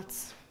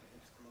donuts.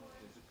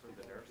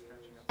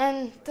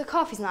 And the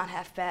coffee's not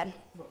half bad.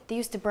 They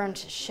used to burn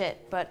to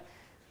shit, but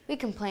we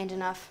complained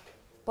enough.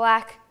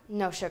 Black,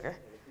 no sugar.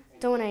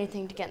 Don't want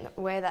anything to get in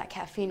the way of that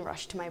caffeine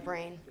rush to my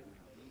brain.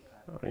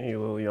 Are you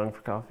a little young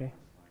for coffee?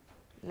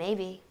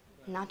 Maybe.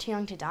 Not too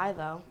young to die,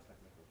 though.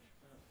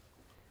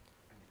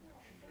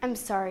 I'm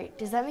sorry,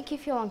 does that make you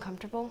feel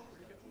uncomfortable?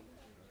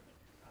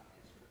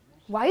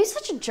 Why are you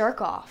such a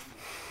jerk-off?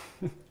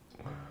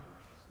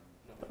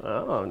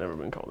 Oh, I've never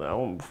been called that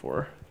one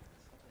before.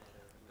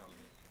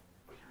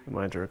 Am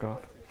I a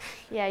jerk-off?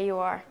 Yeah, you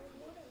are.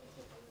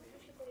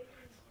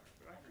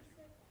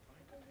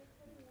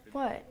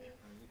 What?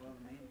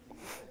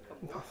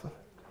 Nothing.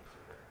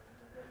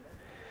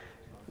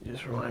 You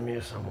just remind me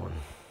of someone.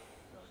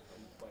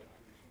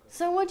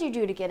 So what'd you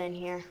do to get in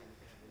here?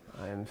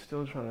 I am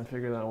still trying to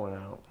figure that one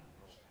out.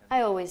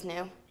 I always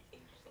knew.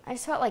 I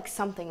just felt like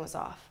something was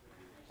off.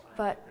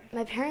 But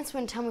my parents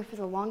wouldn't tell me for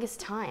the longest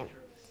time.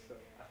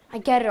 I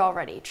get it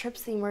already.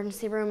 Trips to the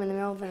emergency room in the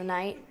middle of the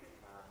night,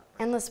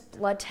 endless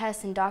blood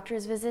tests and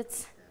doctor's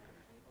visits.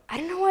 I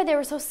don't know why they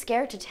were so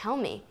scared to tell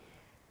me.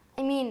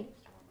 I mean,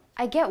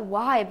 I get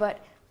why,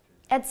 but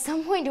at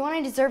some point, don't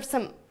I deserve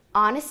some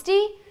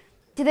honesty?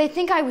 Did they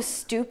think I was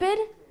stupid?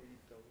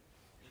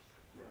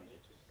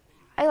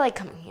 I like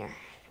coming here.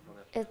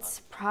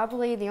 It's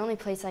probably the only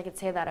place I could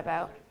say that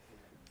about.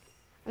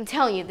 I'm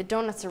telling you, the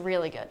donuts are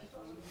really good.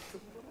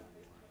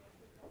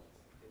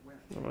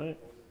 All right.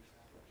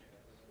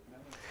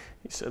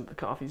 You said the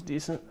coffee's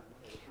decent?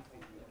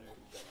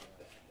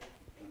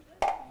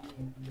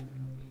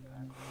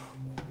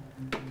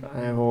 I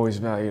have always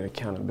valued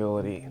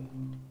accountability.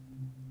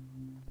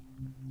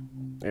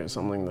 It was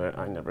something that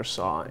I never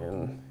saw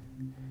in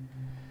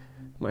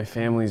my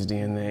family's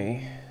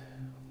DNA.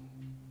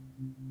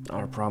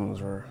 Our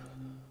problems were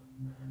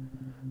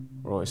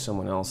always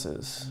someone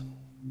else's.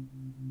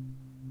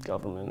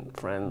 Government,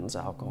 friends,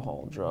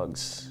 alcohol,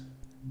 drugs.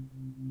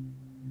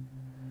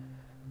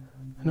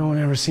 No one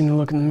ever seemed to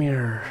look in the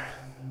mirror.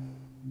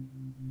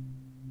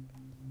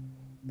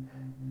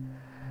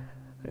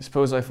 I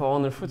suppose I fall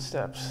in their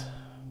footsteps.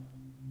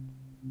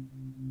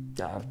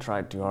 I've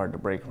tried too hard to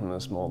break from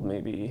this mold.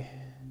 Maybe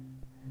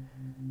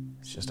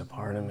it's just a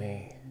part of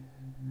me.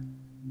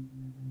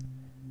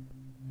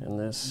 And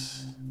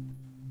this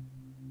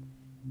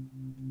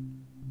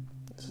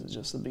is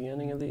just the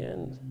beginning of the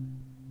end.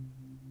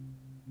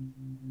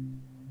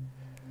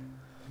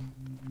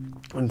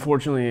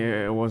 Unfortunately,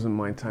 it wasn't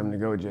my time to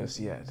go just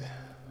yet.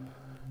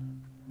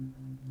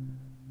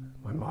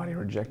 My body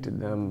rejected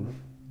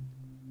them.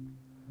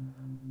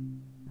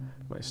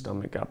 My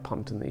stomach got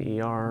pumped in the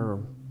ER.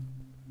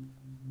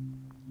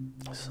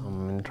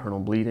 Some internal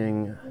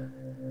bleeding.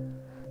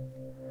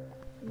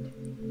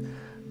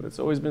 But it's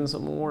always been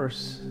something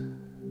worse.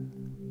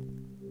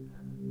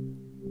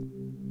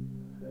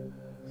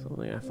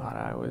 Something I thought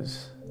I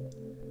was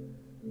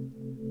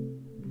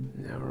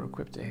never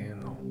equipped to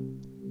handle.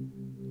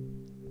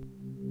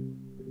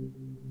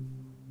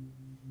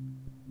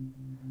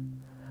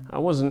 I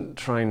wasn't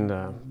trying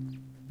to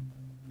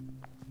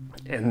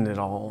end it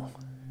all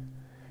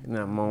in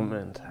that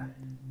moment.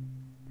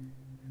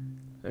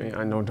 I mean,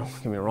 I know, don't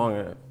get me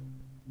wrong,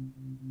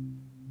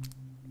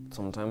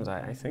 sometimes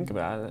I think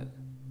about it.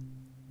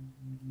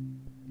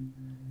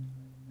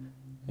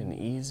 An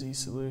easy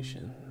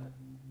solution.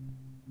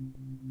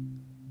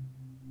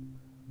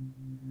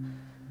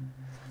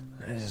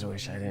 I just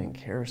wish I didn't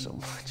care so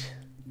much.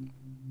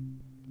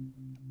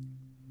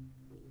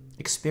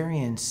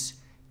 Experience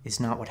is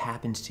not what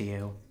happens to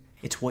you.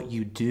 It's what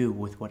you do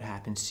with what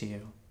happens to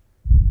you.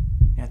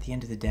 At the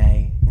end of the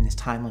day, in this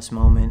timeless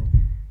moment,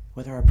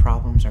 whether our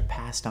problems are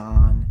passed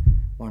on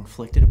or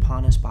inflicted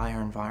upon us by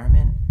our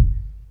environment,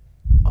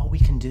 all we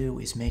can do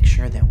is make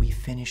sure that we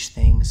finish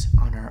things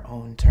on our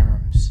own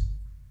terms.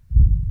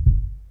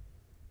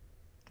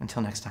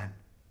 Until next time.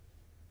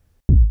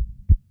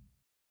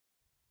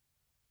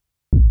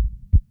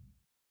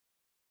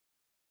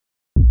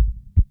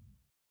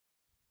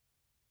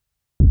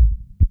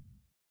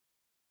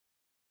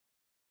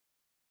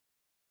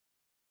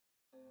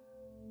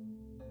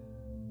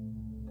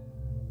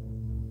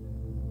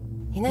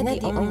 You're not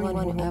the only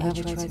one who ever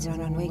tried to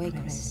run away,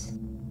 Chris.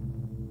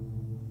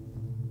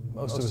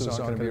 Most of us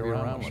aren't going to be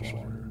around much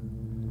longer.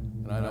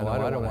 And I know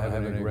I don't want to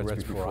have any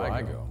regrets before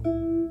I go.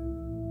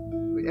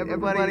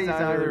 Everybody's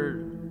either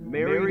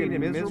married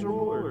and miserable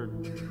or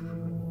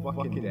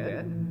fucking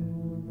dead.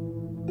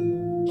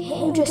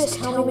 Can't you just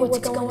tell me what's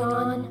going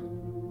on?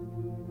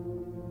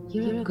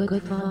 You're a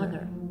good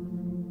father.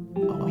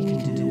 All we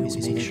can do is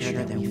make sure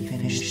that we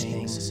finish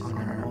things on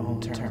our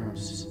own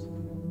terms.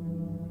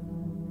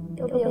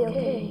 You'll be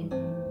okay,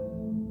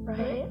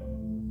 right?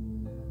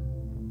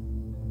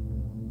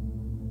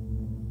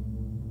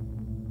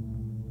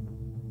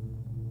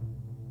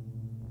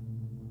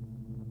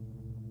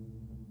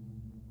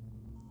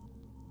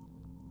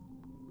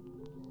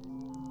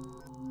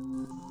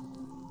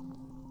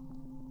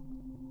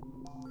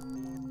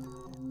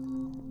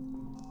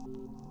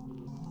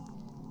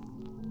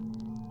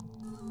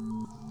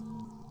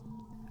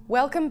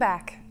 Welcome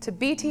back to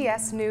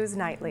BTS News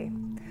Nightly.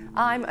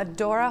 I'm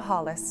Adora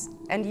Hollis,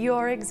 and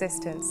your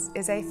existence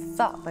is a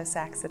thoughtless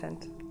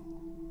accident.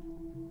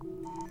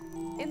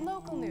 In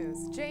local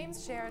news,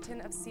 James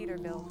Sheraton of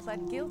Cedarville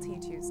pled guilty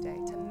Tuesday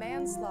to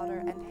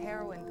manslaughter and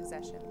heroin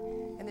possession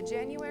in the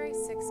January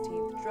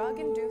 16th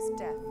drug-induced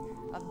death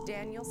of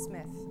Daniel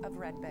Smith of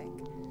Red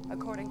Bank,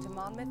 according to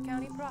Monmouth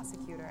County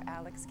Prosecutor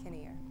Alex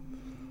Kinnear.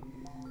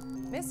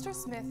 Mr.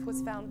 Smith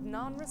was found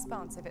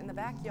non-responsive in the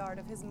backyard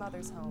of his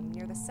mother's home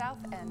near the south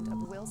end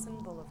of Wilson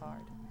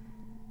Boulevard.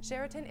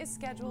 Sheraton is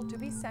scheduled to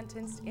be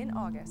sentenced in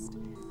August,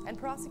 and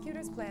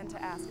prosecutors plan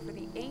to ask for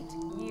the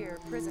 8-year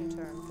prison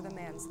term for the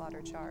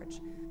manslaughter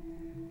charge.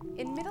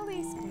 In Middle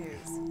East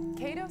news,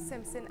 Cato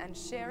Simpson and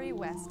Sherry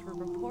West were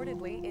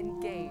reportedly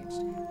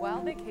engaged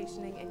while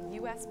vacationing in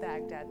U.S.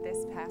 Baghdad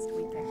this past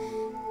weekend.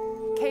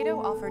 Cato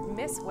offered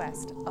Miss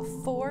West a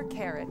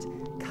 4-carat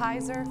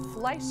Kaiser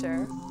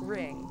Fleischer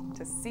ring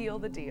to seal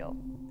the deal.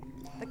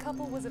 The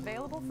couple was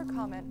available for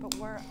comment but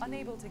were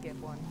unable to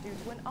give one due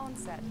to an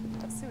onset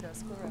of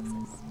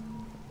pseudosclerosis.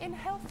 In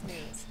health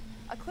news,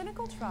 a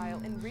clinical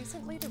trial in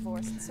recently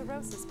divorced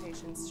cirrhosis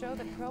patients show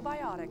that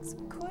probiotics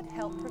could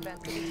help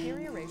prevent the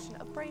deterioration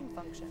of brain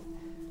function,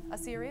 a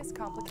serious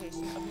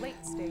complication of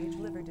late-stage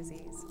liver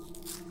disease.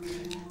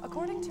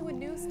 According to a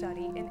new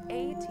study in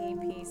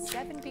ATP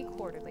 7B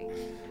Quarterly,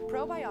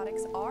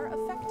 probiotics are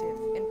effective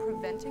in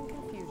preventing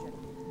confusion,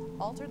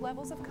 altered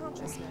levels of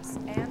consciousness,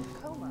 and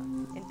coma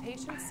in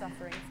patients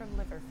suffering from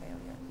liver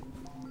failure.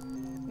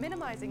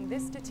 Minimizing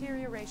this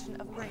deterioration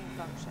of brain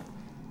function,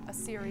 a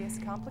serious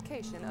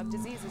complication of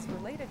diseases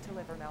related to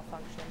liver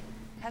malfunction,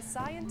 has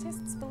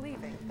scientists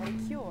believing that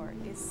a cure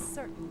is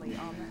certainly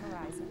on the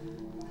horizon.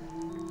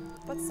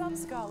 But some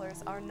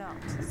scholars are not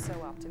so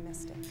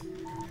optimistic,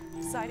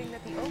 citing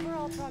that the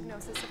overall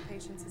prognosis of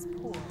patients is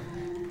poor,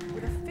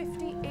 with a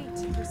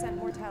 58%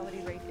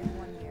 mortality rate in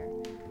 1 year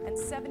and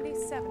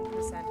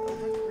 77%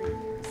 over 3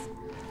 years.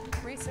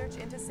 Research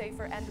into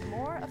safer and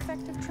more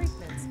effective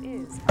treatments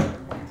is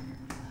underway.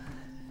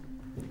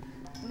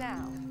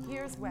 Now,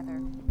 here's weather.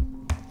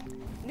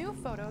 New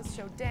photos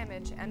show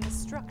damage and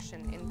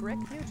destruction in Brick,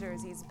 New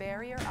Jersey's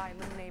Barrier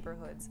Island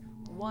neighborhoods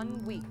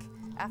 1 week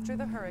after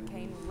the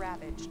hurricane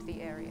ravaged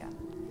the area.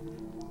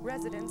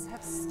 Residents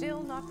have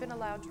still not been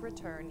allowed to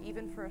return,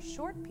 even for a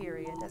short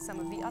period, as some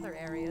of the other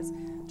areas,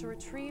 to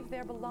retrieve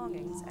their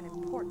belongings and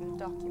important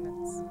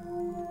documents.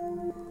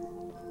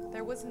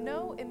 There was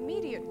no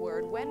immediate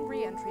word when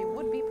re-entry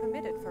would be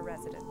permitted for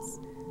residents.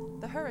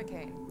 The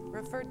hurricane,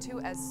 referred to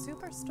as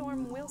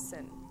Superstorm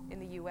Wilson in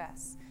the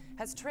U.S.,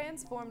 has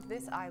transformed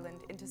this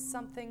island into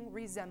something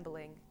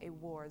resembling a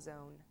war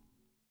zone.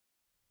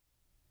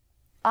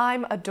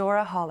 I'm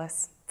Adora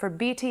Hollis for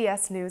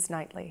BTS News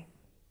Nightly.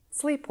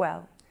 Sleep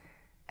well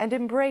and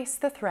embrace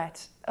the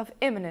threat of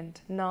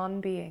imminent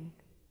non-being.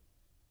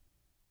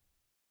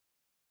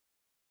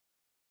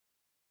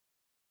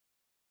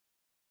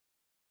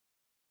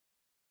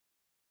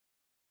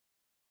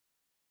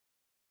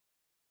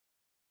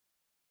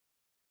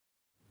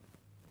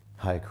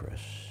 Hi,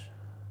 Chris.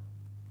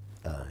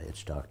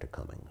 It's Dr.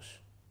 Cummings.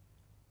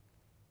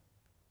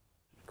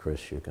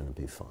 Chris, you're going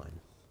to be fine.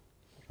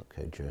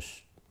 Okay,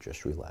 just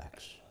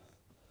relax.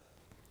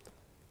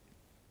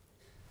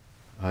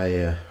 I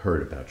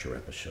heard about your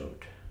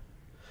episode.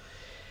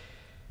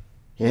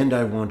 And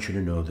I want you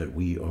to know that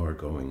we are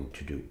going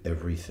to do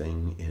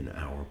everything in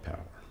our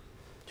power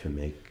to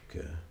make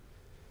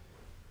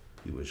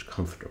you as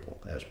comfortable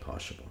as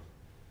possible.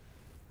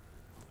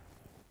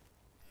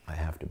 I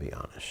have to be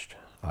honest.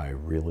 I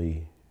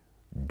really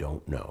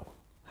don't know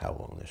how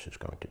long this is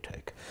going to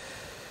take.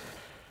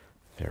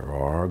 There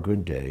are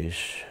good days,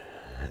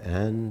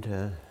 and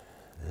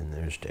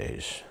there's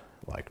days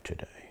like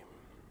today.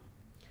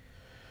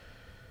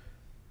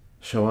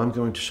 So I'm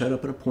going to set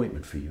up an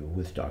appointment for you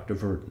with Dr.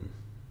 Verdon.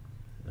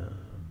 Do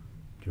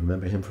you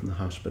remember him from the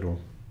hospital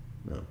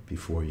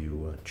before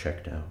you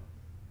checked out?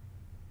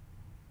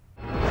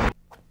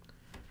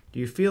 Do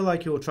you feel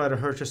like you will try to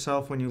hurt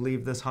yourself when you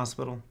leave this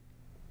hospital?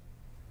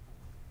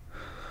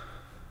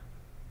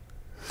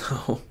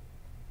 No.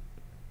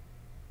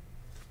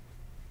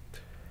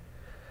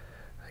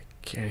 I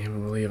can't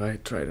even believe I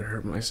tried to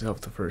hurt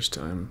myself the first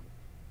time.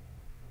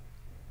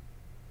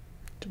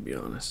 To be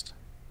honest.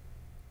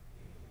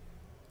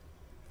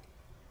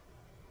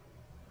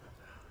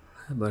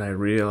 But I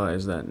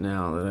realize that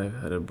now that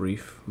I've had a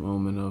brief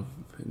moment of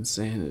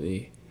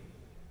insanity.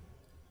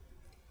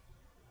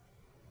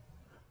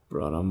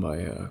 brought on by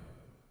a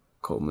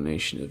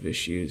culmination of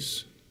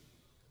issues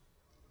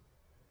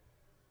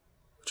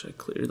which I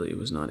clearly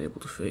was not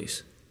able to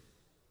face.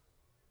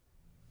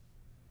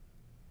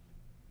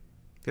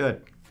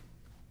 Good.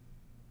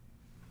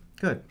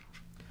 Good.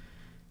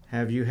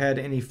 Have you had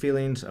any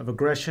feelings of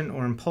aggression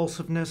or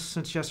impulsiveness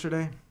since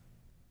yesterday?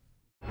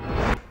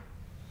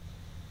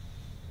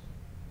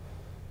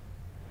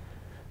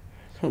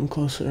 Come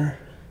closer.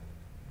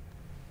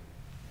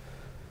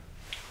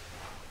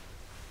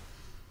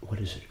 What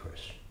is it,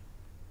 Chris?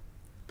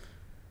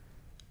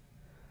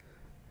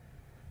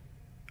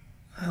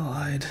 I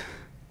lied.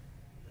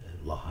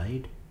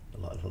 Lied?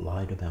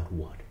 Lied about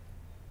what?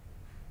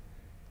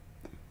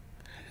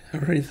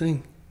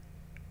 Everything.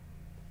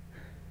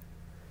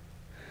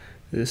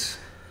 This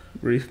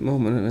brief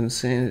moment of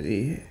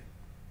insanity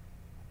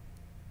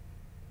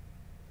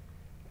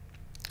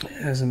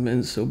hasn't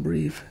been so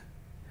brief.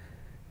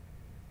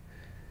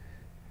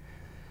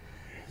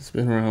 It's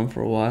been around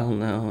for a while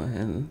now,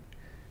 and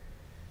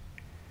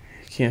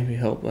it can't be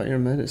helped by your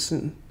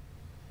medicine.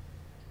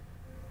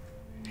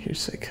 Your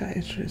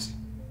psychiatrist.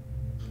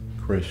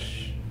 Chris,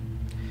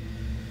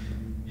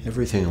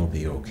 everything will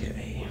be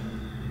okay.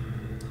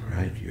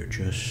 Right? You're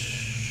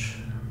just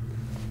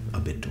a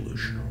bit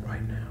delusional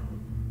right now.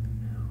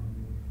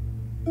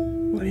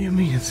 What do you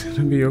mean it's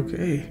gonna be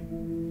okay?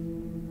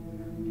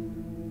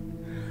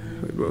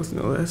 We both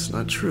know that's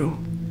not true.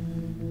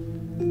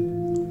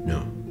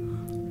 No.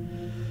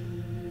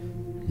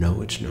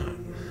 No, it's not.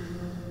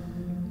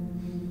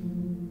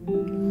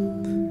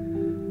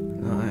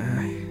 No,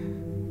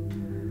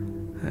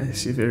 I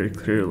see very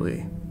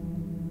clearly.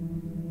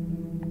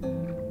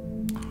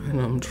 And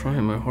I'm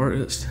trying my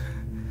hardest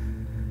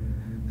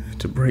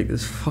to break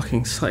this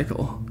fucking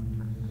cycle.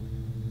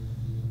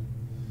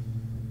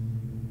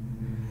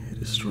 It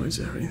destroys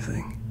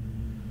everything.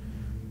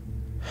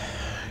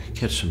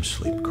 Get some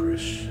sleep,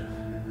 Chris.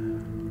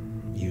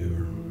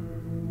 You're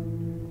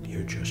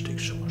just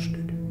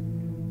exhausted.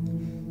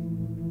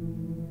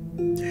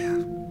 Yeah.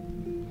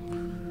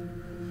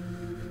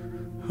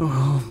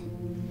 Well,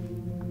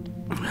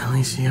 at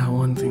least you got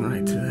one thing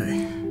right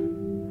today.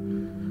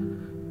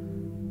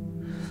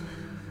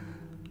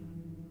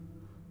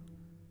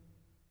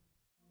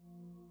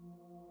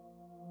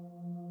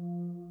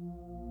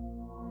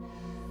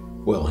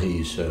 Well,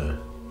 he's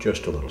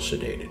just a little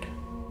sedated.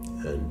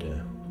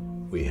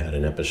 And we had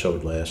an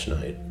episode last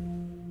night.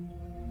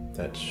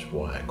 That's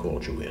why I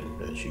called you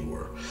in, as you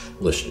were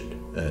listed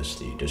as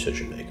the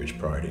decision maker's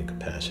prior to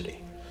incapacity.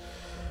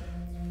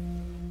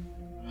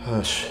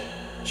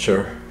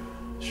 Sir,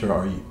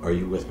 are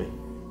you with me?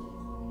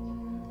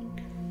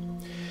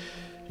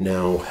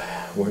 Now,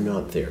 we're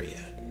not there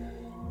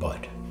yet,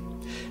 but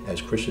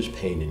as Chris's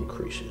pain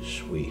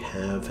increases, we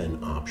have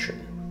an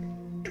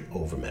option to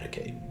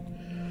over-medicate.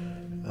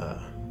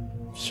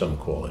 Some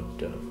call it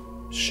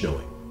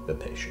snowing the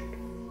patient.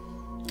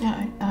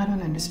 I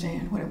don't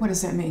understand. What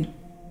does that mean?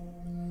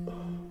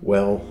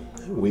 Well,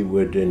 we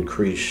would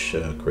increase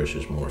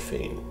Chris's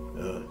morphine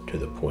to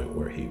the point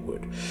where he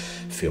would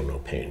feel no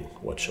pain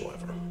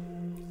whatsoever.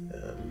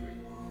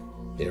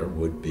 There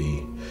would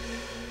be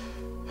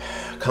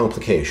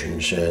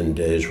complications, and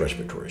his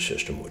respiratory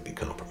system would be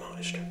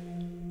compromised.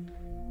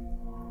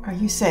 Are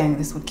you saying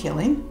this would kill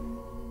him?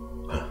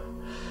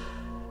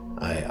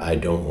 I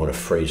don't want to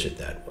phrase it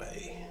that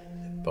way,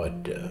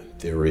 but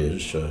there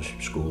is a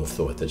school of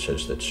thought that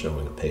says that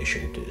snowing a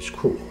patient is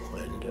cruel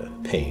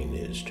and pain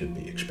is to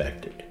be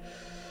expected.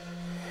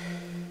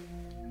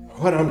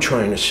 What I'm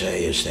trying to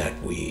say is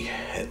that we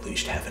at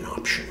least have an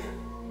option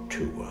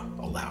to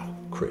allow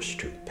Chris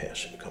to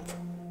pass in comfort.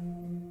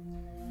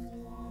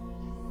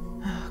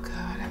 Oh,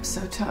 God, I'm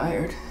so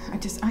tired. I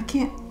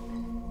can't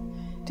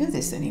do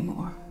this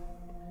anymore.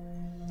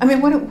 I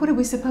mean, what are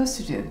we supposed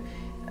to do?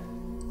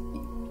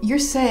 You're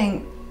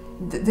saying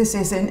this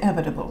is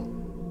inevitable.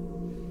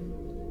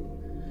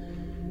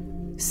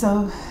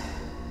 So,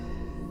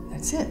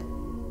 that's it.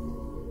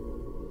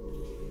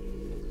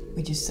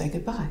 We just say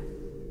goodbye.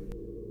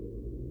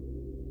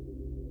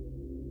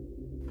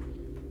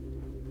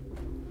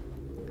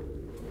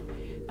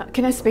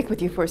 Can I speak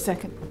with you for a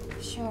second?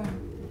 Sure.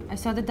 I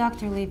saw the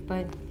doctor leave,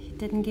 but he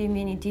didn't give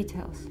me any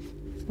details.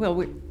 Well,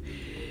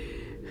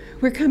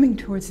 we're coming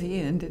towards the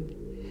end, and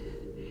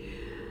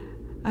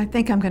I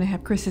think I'm going to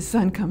have Chris's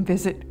son come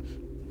visit.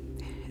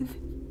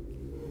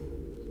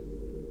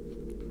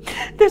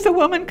 There's a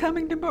woman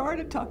coming tomorrow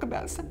to talk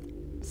about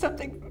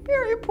something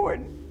very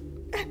important.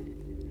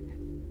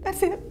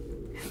 That's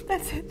it.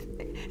 That's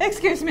it.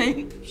 Excuse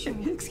me.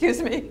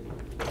 Excuse me.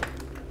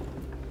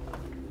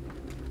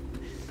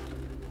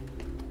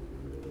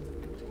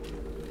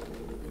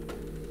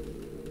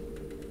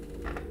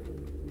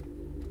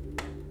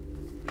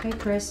 Hey,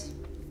 Chris.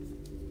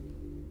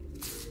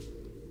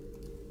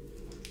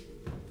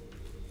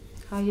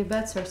 How your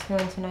bed sores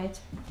feeling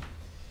tonight?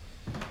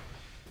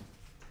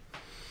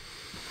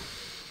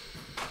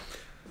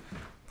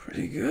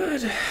 Pretty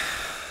good.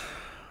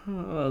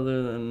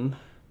 Other than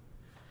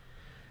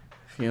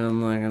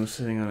feeling like I'm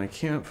sitting on a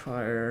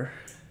campfire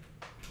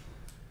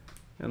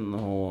And the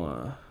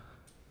whole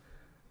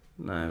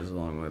knives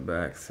along my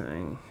back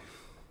thing.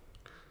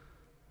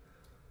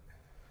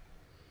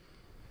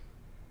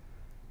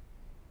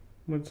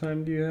 What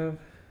time do you have?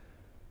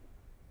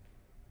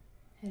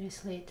 It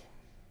is late,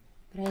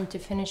 but I need to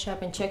finish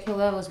up and check your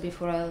levels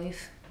before I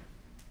leave.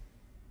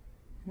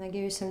 And I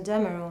give you some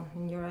Demerol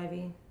in your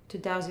IV to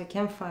douse your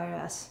campfire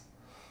ass.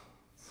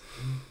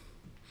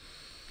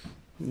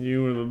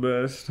 You were the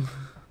best.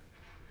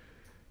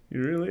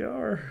 You really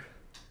are.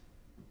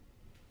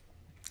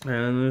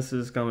 And this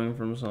is coming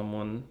from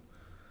someone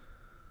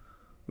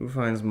who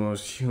finds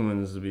most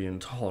humans to be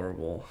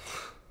intolerable.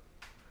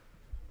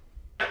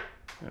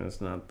 And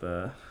it's not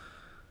the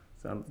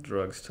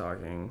drugs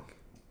talking.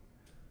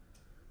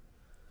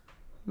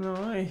 No,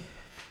 I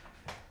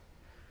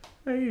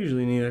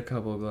usually need a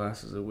couple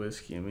glasses of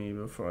whiskey in me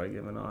before I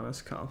give an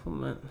honest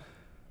compliment.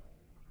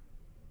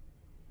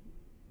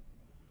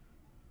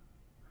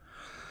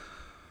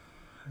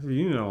 Do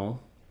you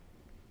know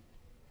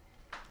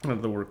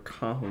that the word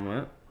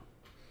compliment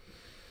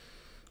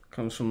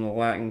comes from the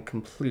Latin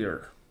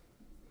completer?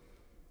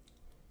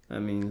 That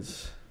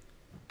means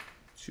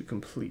to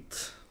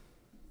complete.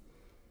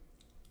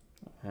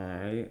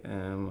 I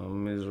am a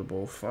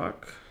miserable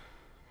fuck,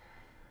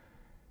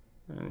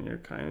 and your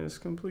kindness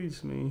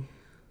completes me.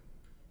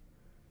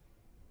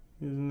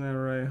 Isn't that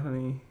right,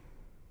 honey?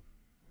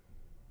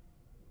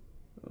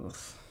 Ugh.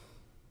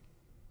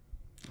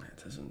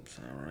 That doesn't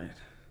sound right.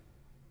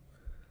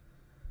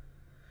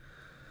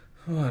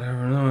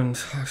 Whatever, no one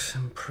talks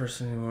in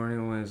person anymore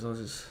anyways. I'll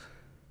just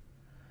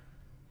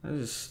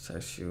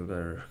text you a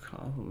better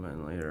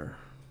compliment later.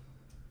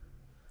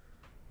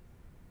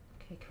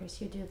 Okay,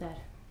 Chris, you do that.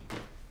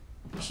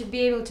 You should be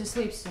able to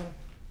sleep soon.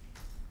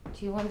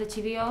 Do you want the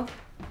TV off?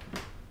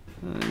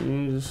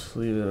 You just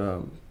leave it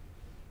up.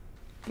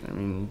 I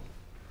mean,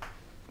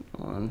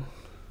 on.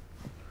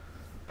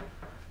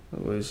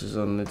 The voices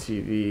on the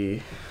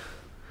TV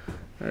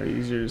are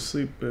easier to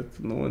sleep with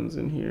than the ones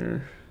in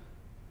here.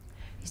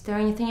 Is there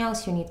anything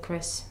else you need,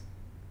 Chris?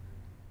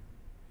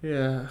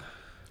 Yeah.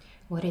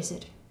 What is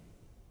it?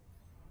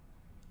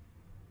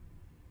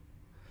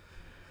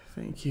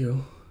 Thank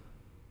you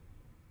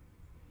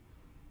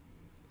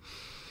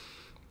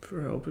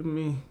for helping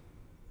me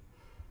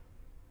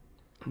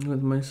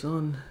with my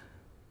son.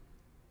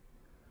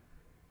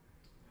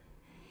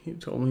 You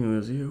told me it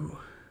was you.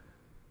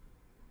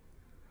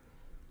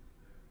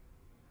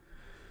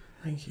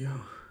 Thank you.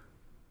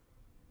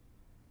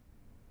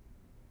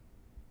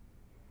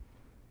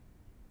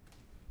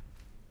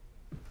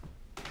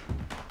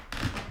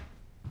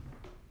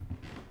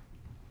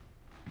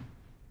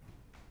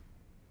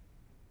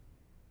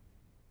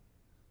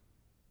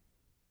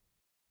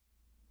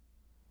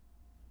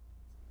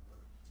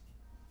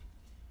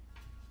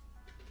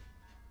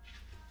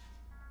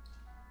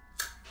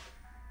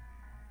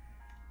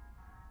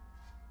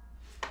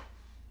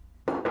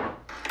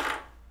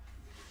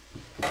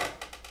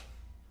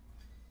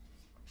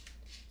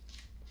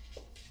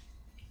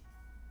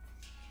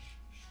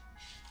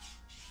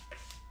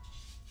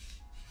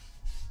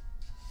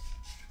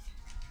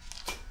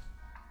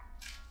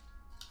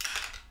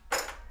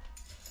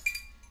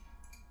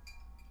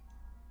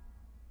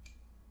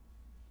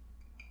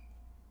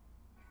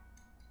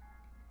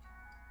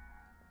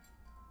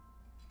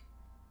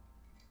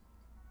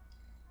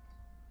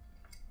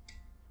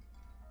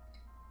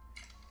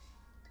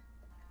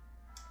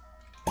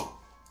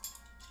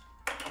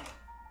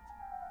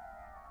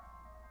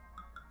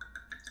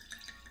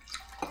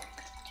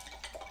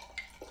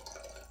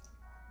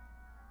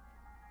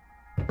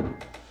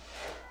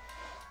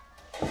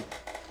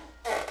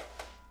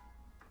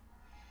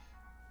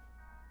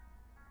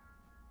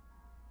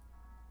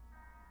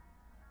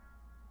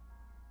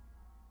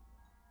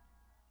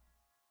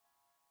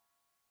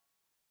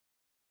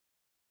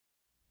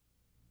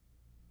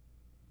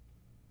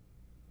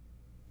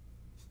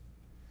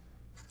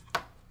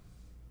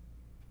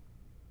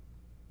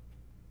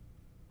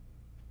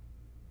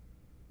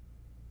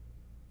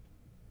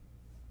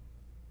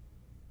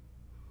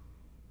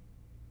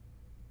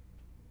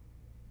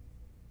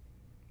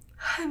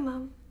 Hi,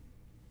 мам.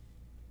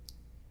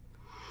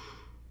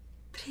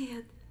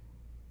 Привет.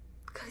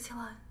 Как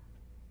дела?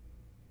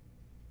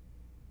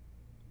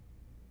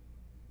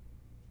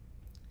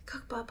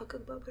 Как папа,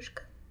 как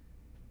бабушка?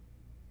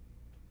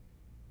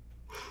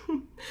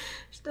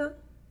 Что?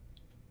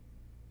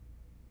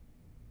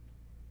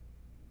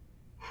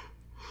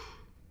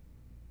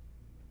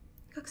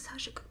 Как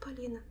Саша, как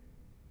Полина.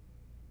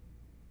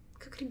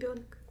 Как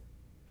ребенок.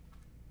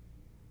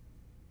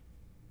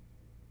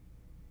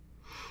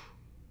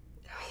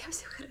 У меня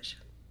все хорошо.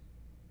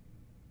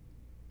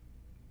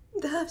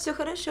 Да, все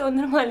хорошо,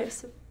 нормально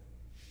все.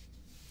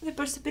 Я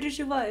просто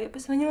переживаю. Я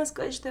позвонила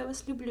сказать, что я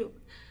вас люблю.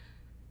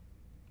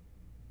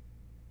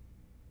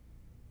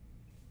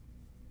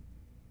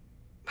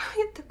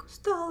 Я так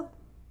устала.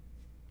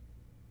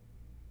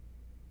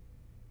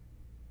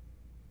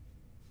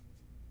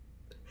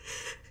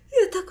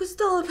 Я так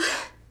устала.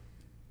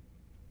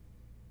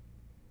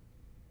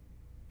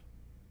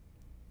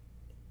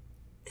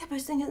 Я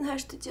просто не знаю,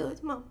 что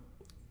делать, мам.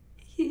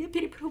 И я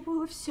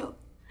перепробовала все.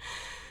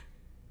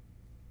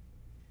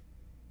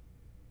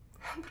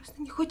 Он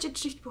просто не хочет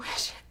жить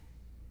больше.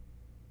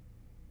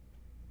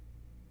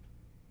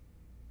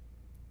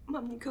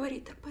 Мам, не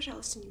говори так,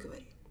 пожалуйста, не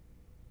говори.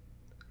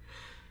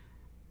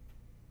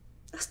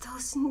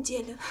 Осталась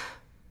неделя.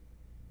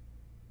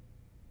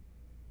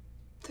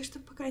 То, что,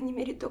 по крайней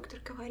мере,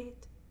 доктор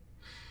говорит.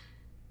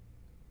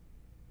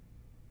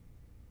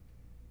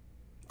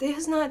 Да я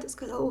знаю, ты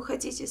сказала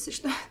уходить, если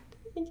что.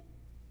 Я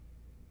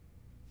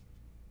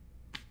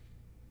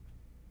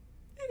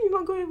не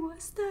могу его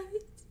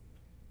оставить.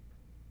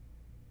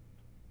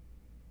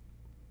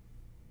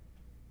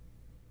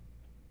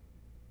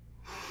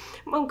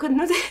 Мамка,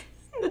 ну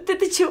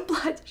ты чего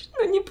плачешь?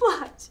 Ну не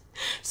плачь.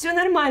 Все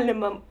нормально,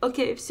 мам.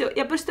 Окей, все.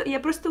 Я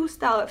просто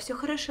устала. Все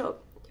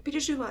хорошо. Не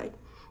переживай.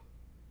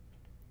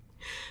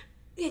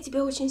 Я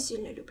тебя очень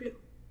сильно люблю.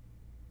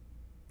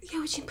 Я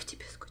очень по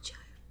тебе скучаю.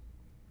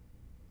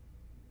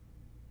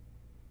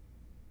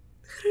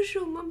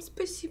 Хорошо, мам,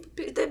 спасибо.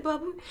 Передай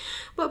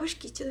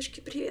бабушке и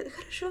дедушке привет,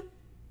 хорошо?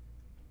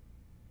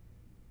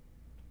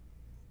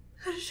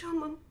 Хорошо,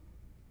 мам.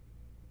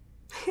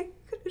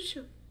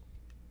 Хорошо.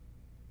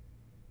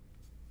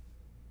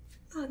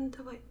 Ладно,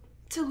 давай.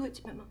 Целую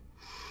тебя, мам.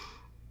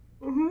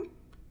 Угу.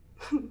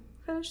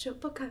 Хорошо,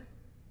 пока.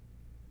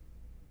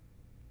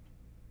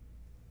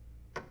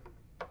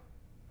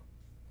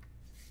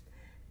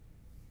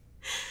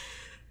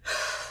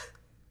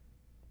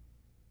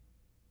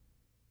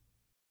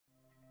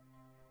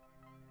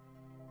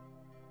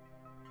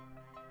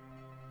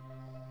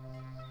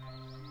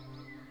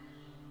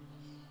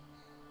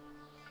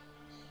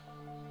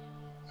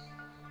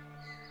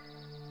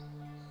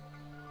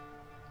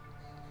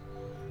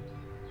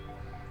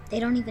 They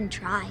don't even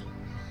try.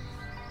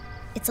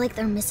 It's like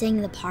they're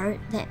missing the part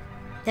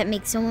that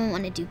makes someone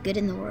want to do good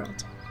in the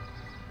world.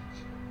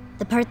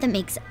 The part that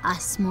makes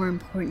us more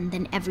important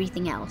than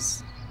everything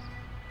else.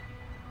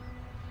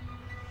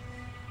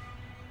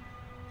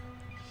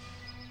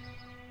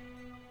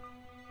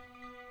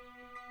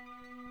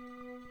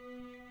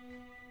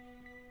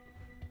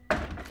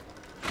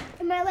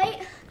 Am I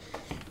late?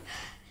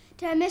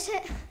 Did I miss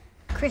it?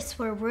 Chris,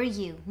 where were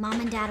you? Mom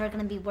and Dad are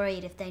gonna be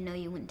worried if they know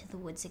you went to the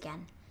woods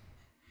again.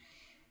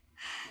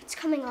 It's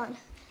coming on.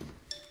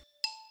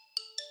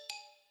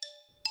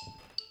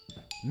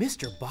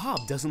 Mr.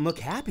 Bob doesn't look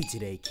happy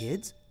today,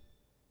 kids.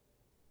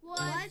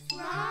 What's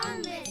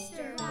wrong,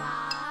 Mr.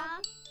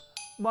 Bob?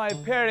 My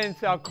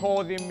parents are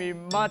causing me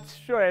much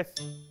stress.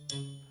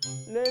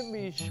 Let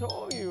me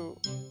show you.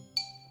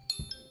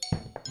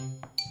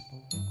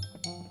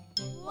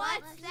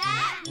 What's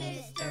that,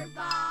 Mr.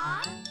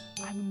 Bob?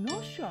 I'm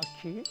not sure,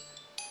 kids.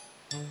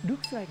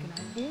 Looks like an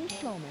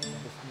instrument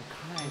of some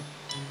kind.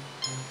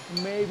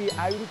 Maybe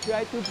I will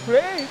try to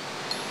play.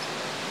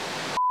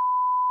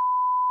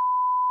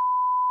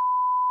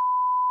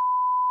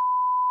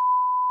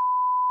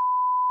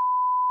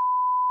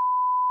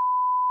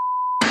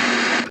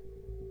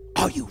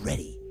 Are you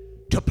ready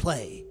to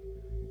play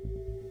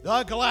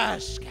the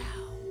Glasgow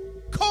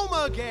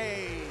Coma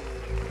Game?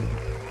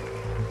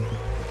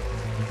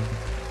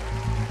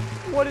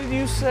 What did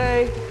you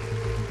say?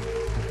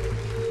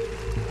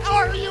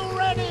 Are you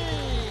ready?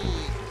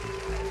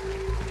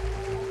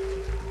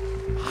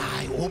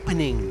 Eye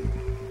opening.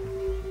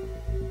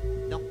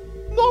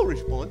 No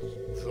response.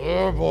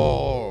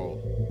 Verbal.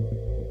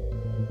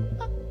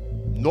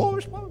 No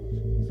response.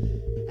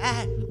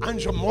 And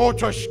the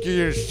motor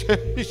skills.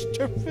 There's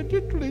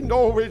definitely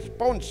no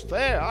response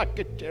there, I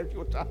can tell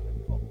you that.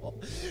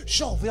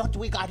 So, what do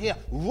we got here?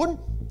 1,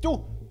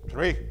 2,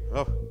 3.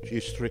 Oh,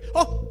 geez, 3.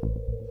 Oh,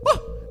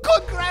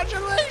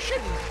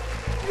 congratulations!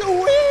 You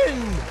win!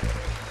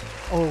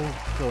 Oh,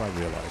 though I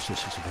realize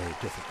this is a very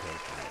difficult,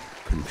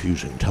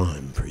 confusing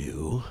time for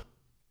you.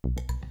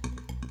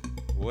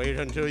 Wait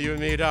until you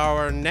meet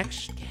our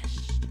next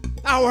guest,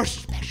 our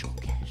special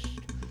guest.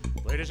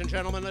 Ladies and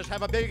gentlemen, let's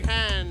have a big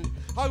hand,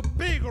 a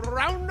big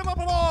round of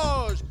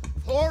applause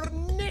for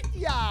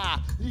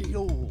Nitya, the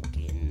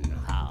Yogin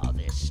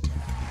Harvest.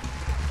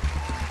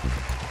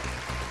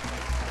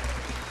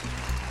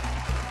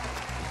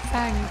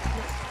 Thank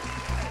you.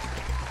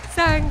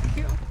 Thank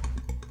you.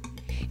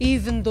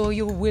 Even though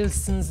your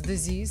Wilson's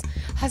disease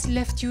has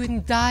left you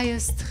in dire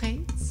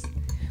straits,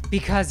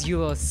 because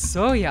you are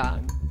so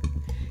young,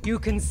 you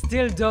can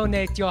still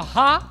donate your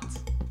heart,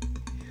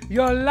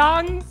 your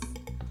lungs,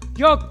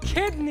 your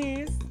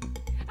kidneys,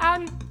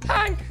 and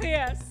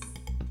pancreas.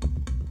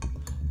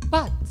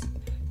 But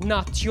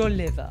not your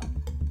liver,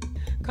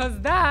 'cause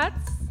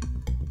that's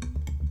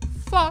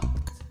fucked.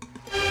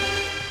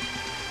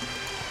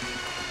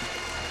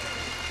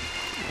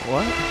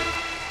 What?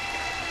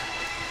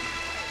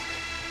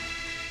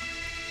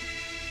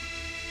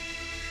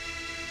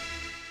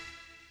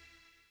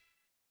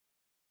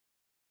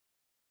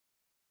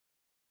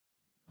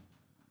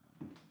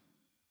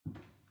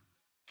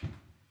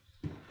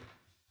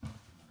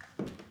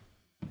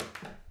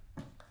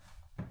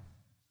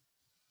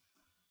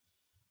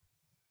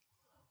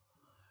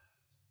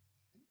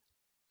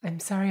 I'm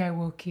sorry I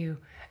woke you.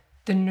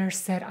 The nurse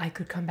said I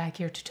could come back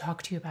here to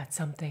talk to you about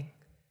something.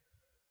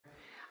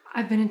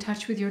 I've been in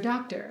touch with your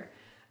doctor,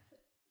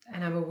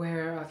 and I'm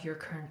aware of your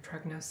current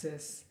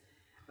prognosis.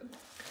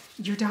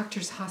 Your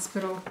doctor's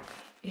hospital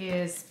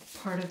is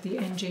part of the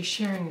NJ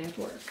Sharing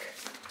Network,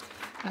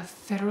 a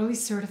federally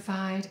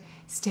certified,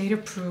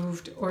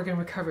 state-approved organ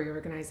recovery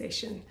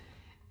organization.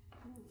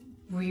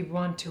 We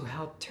want to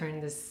help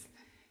turn this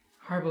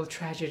horrible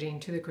tragedy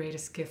into the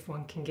greatest gift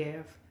one can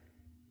give,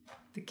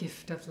 the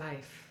gift of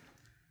life.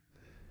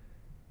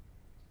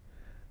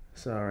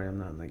 Sorry, I'm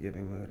not in the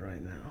giving mood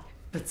right now.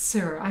 But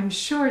sir, I'm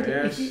sure that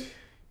Yes, if you...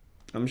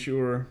 I'm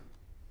sure.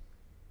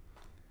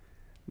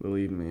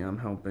 Believe me, I'm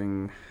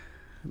helping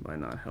by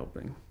not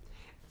helping.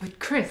 But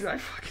Chris... I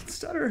fucking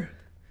stutter.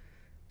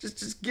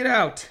 Just get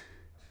out.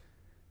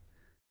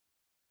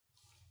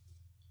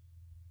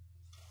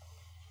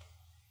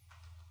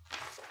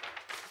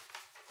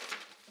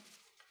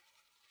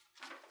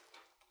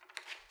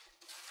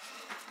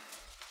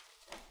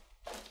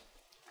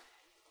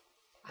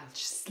 I'll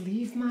just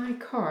leave my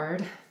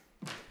card.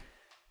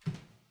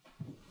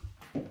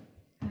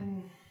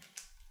 And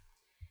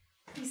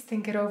please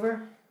think it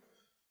over.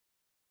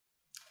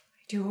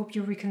 I do hope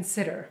you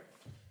reconsider.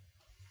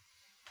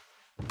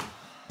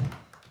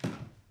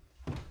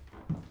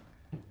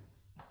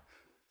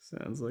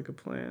 Sounds like a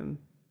plan.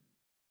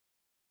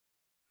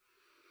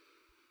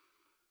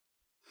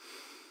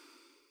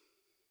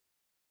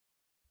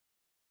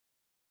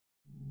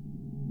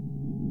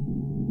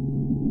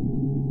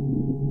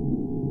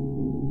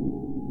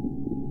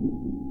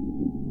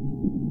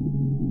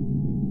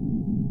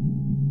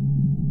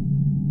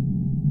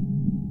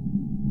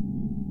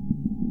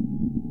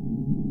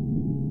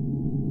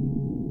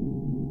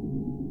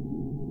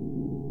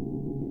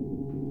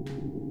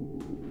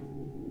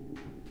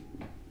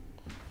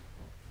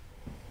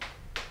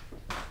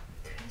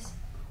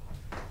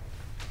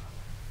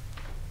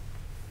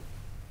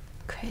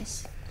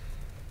 Chris.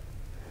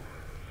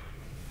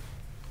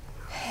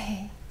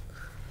 Hey.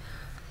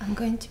 I'm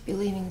going to be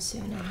leaving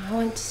soon, and I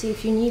want to see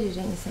if you needed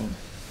anything.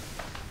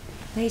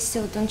 Lay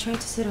still, don't try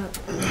to sit up.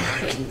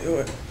 I can do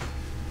it.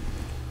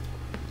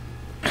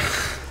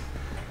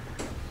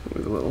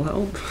 With a little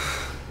help.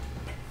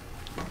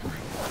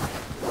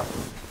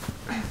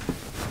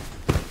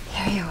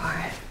 Here you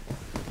are.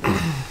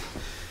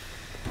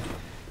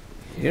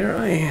 Here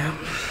I am.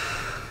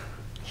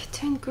 You're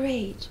doing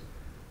great.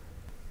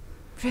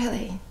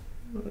 Really?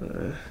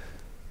 You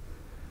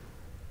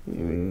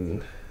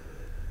mean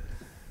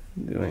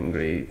doing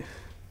great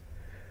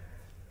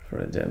for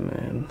a dead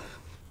man?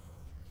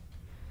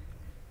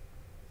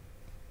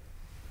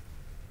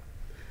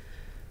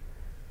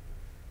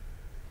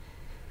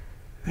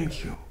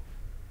 Thank you.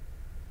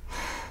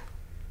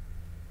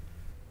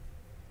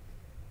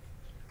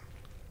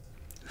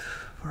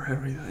 For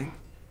everything.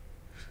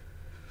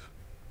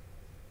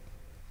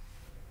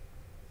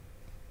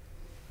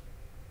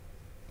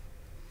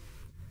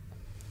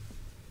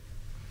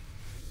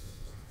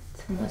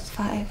 It's almost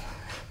 5.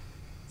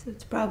 So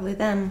it's probably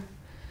them.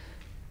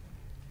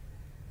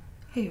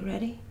 Are you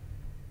ready?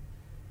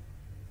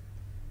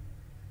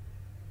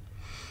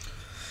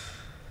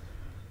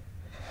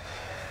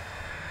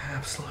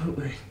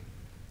 Absolutely.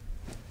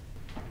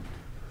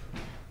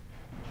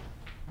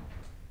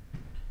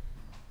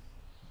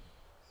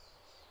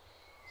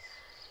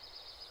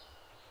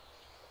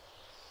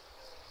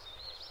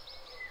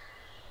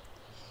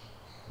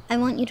 I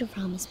want you to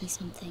promise me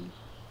something.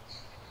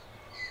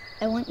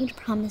 I want you to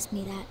promise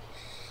me that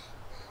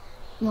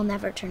we'll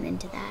never turn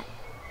into that.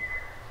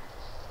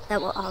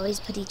 That we'll always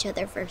put each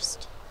other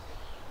first.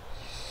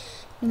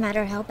 No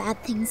matter how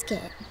bad things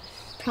get.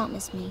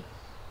 Promise me.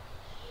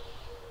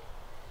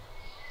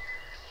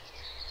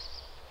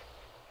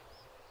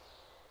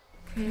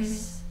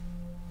 Chris,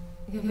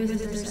 your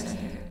visitors are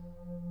here.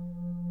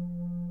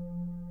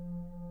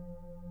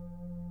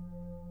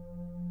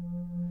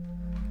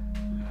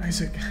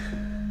 Isaac.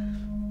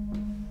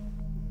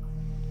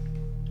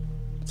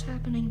 What's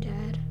happening,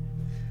 Dad?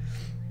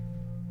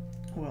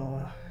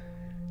 Well,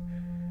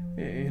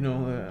 you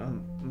know,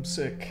 I'm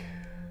sick.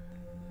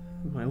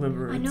 My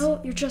liver. I know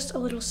you're just a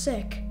little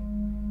sick.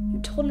 You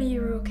told me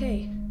you were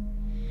okay.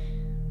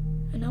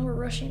 And now we're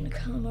rushing to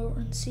come over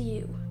and see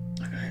you.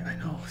 I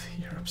know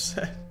you're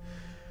upset.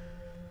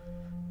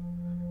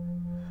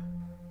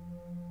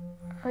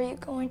 Are you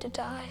going to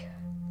die?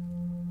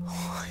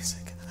 Oh,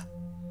 Isaac.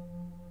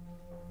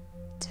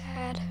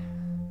 Dad.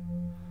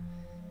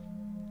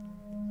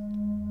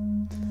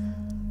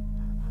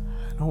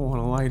 I don't want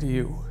to lie to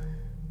you.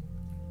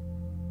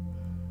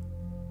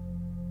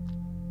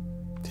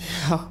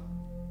 Yeah.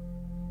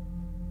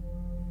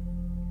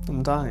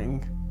 I'm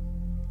dying.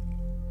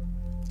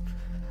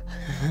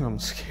 And I'm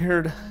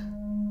scared.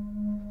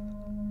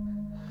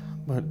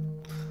 But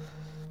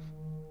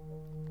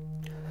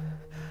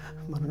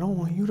I don't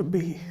want you to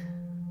be.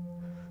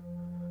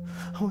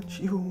 I want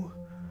you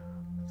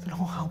to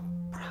know how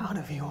proud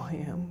of you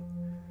I am.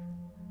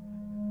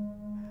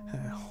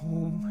 At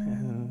home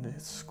and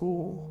at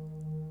school.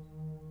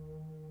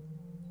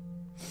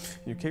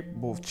 You're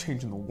capable of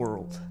changing the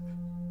world.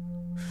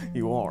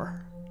 You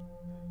are.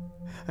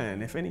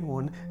 And if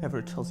anyone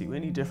ever tells you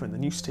any different,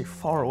 then you stay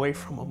far away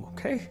from them,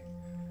 okay?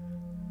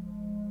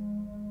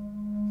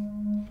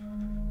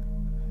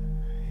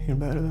 You're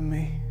better than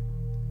me.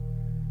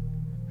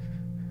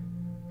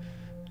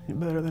 You're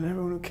better than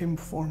everyone who came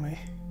before me.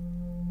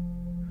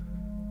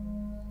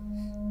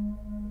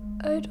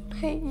 I don't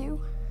hate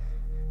you.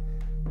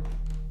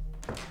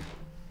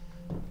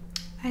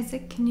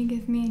 Isaac, can you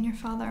give me and your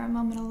father a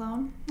moment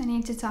alone? I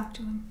need to talk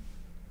to him.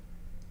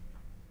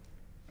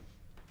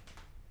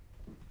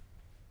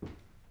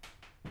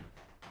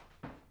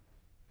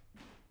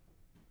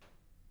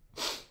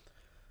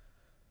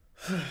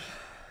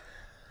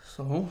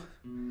 So,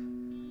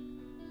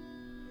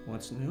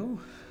 what's new?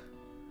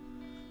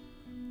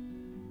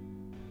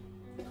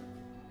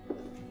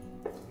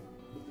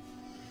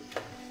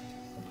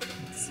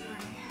 Sorry,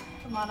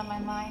 a lot on my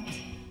mind.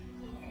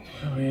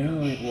 Oh yeah,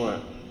 like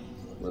what?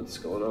 What's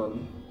going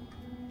on?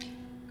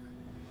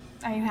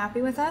 Are you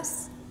happy with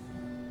us?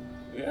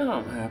 Yeah,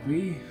 I'm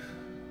happy.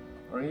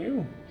 Are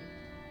you?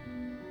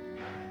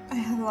 I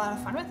have a lot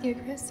of fun with you,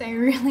 Chris. I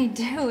really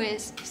do.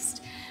 It's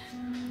just,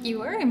 you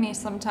worry me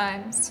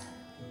sometimes.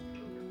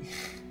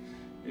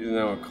 Isn't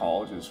that what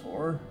college is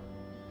for?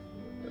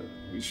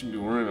 We shouldn't be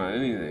worrying about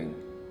anything.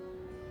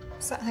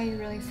 Is that how you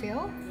really feel?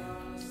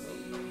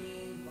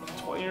 I'm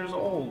 20 years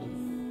old.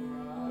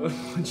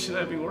 What should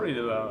I be worried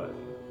about?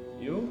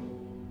 You?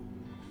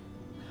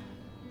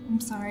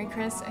 I'm sorry,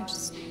 Chris. I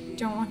just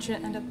don't want you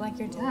to end up like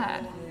your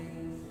dad.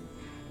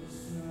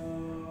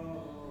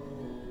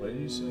 What did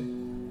you say?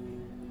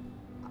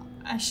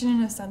 I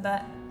shouldn't have said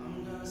that.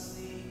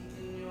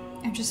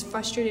 I'm just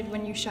frustrated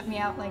when you shut me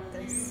out like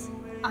this.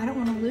 I don't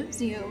want to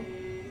lose you.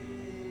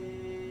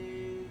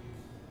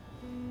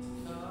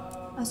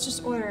 Let's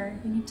just order.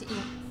 You need to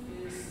eat.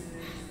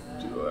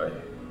 Do I?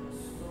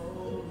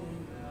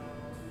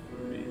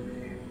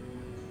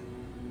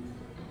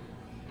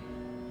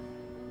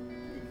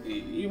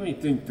 You may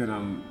think that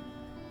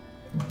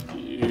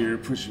you're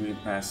pushing me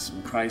past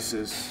some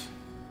crisis,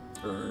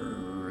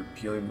 or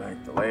peeling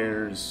back the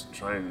layers,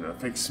 trying to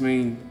fix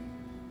me.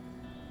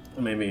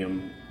 Or maybe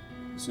I'm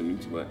assuming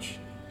too much.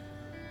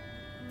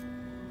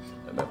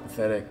 I'm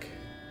apathetic,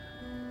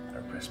 I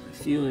repress my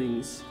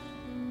feelings,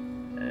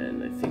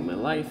 and I think my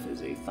life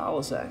is a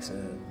phallus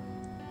accident.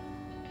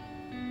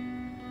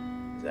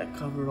 Does that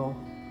cover it all?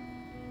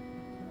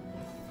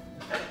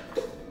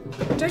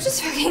 Don't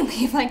just fucking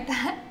leave like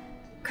that.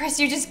 Chris,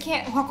 you just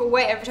can't walk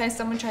away every time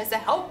someone tries to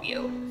help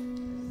you.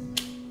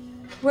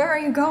 Where are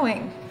you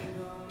going?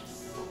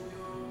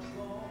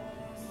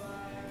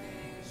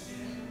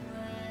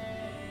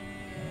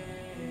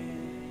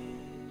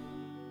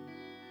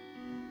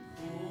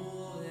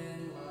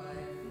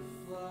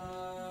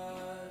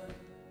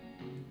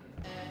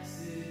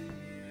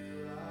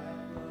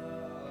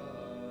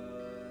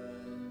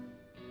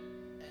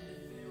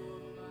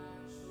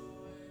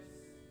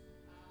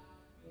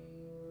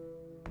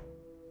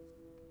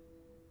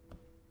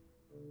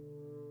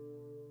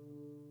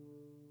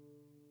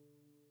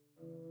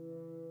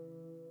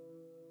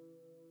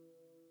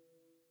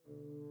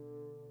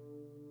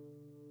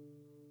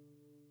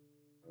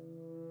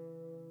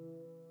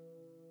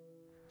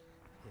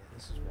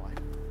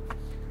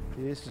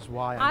 This is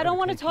why I don't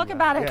want to talk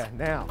about it. Yeah,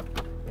 now. I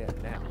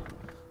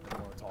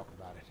don't want to talk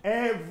about it.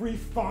 Every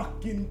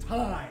fucking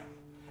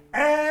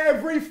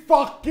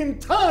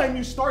time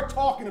you start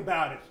talking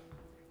about it.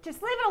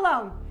 Just leave it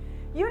alone.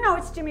 You know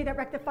it's Jimmy that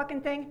wrecked the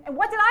fucking thing. And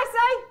what did I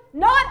say?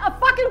 Not a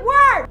fucking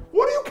word!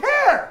 What do you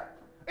care?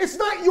 It's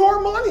not your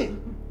money.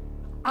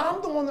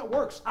 I'm the one that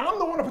works. I'm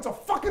the one that puts a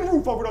fucking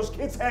roof over those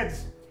kids'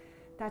 heads.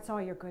 That's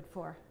all you're good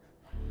for.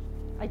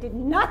 I did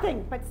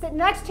nothing but sit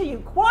next to you,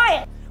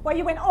 quiet, while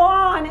you went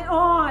on and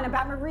on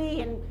about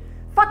Marie and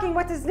fucking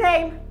what's his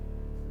name.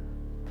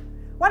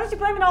 Why don't you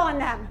blame it all on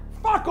them?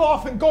 Fuck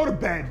off and go to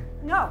bed.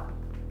 No.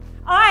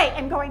 I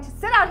am going to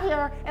sit out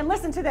here and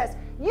listen to this.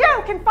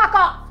 You can fuck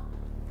off.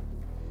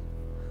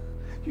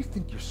 You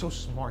think you're so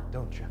smart,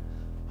 don't you?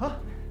 Huh?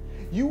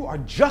 You are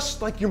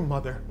just like your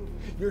mother.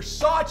 You're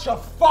such a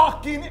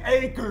fucking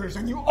acres,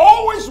 and you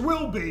always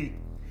will be.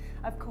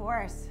 Of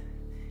course.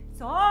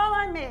 It's all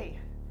on me,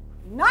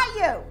 not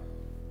you.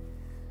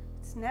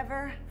 It's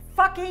never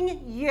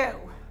fucking you.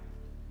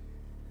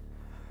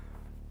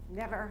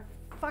 Never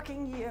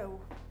fucking you.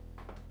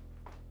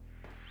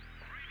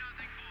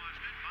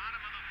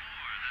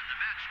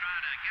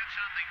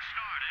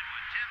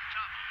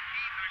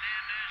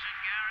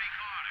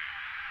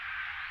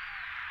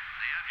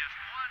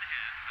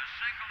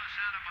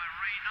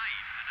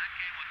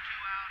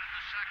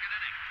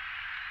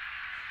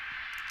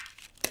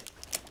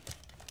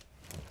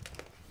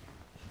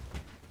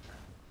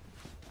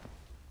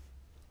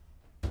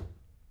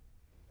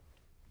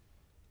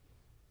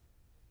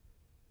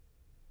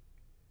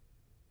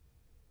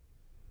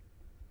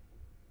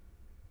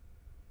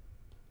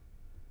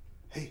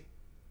 Hey,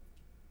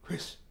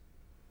 Chris.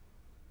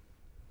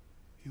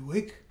 You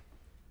awake?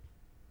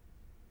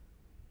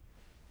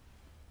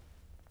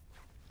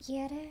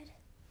 Yeah, Dad?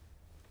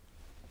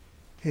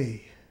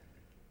 Hey.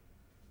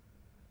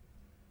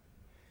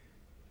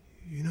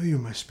 You know you're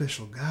my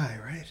special guy,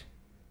 right?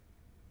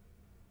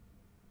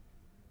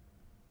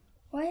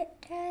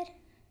 What, Dad?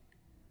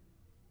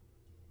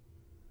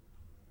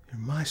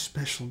 You're my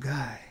special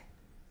guy.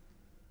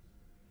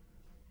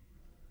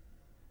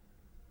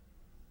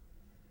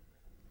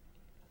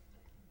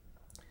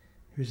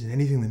 There isn't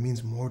anything that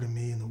means more to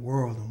me in the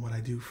world than what I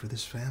do for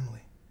this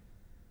family.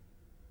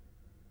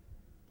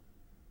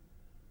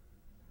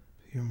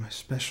 You're my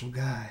special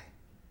guy.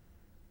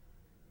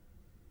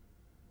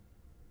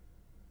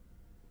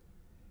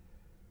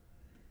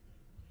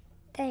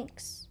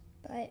 Thanks,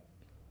 but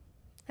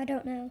I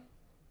don't know.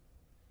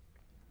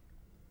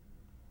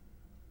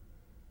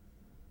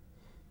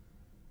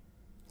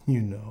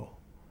 You know.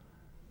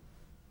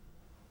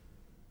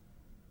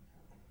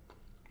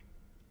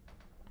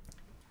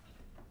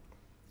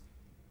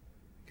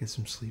 Get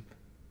some sleep.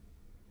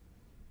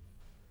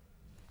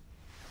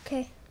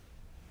 Okay.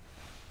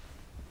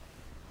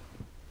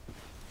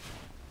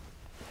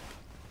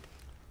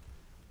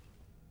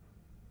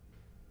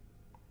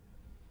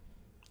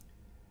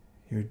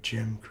 You're a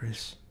gem,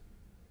 Chris.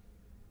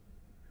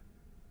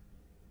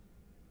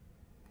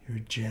 You're a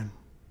gem.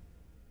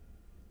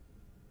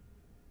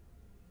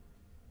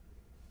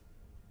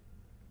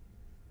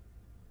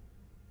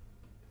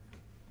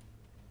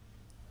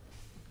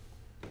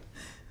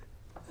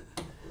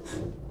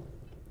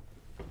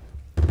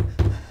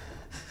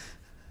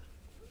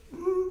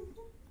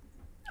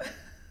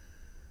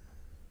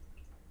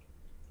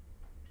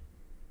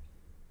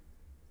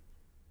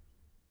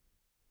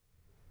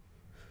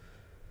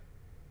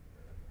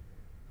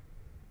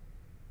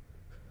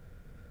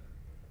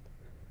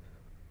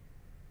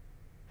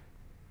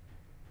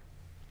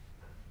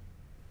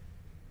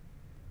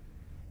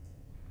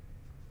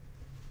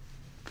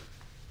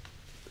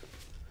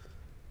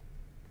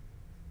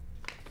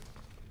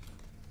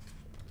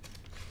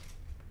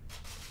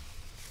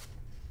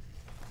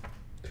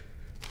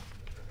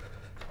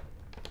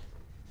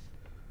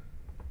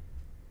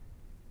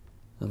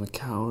 I'm a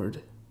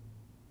coward.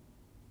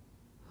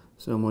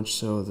 So much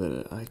so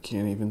that I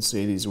can't even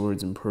say these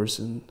words in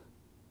person.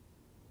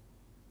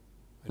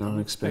 I don't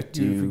expect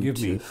you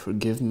to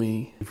forgive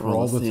me for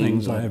all the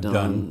things I have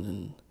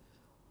done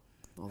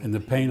and the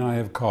pain I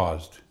have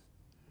caused.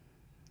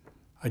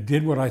 I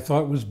did what I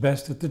thought was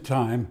best at the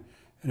time,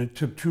 and it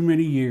took too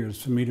many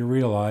years for me to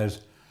realize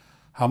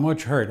how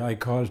much hurt I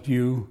caused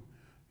you,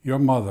 your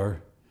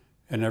mother,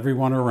 and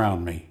everyone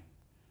around me.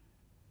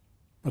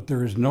 But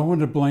there is no one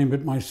to blame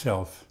but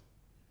myself,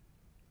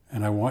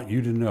 and I want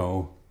you to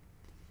know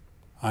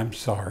I'm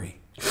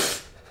sorry.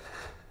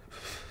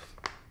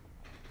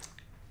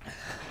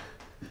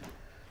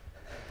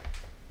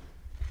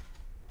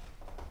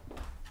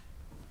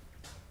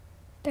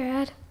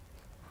 Dad?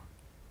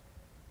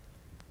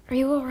 Are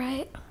you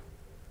alright?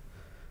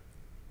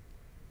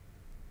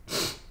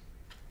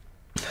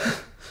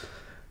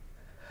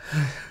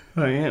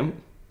 I am.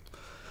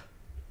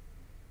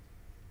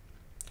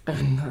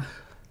 And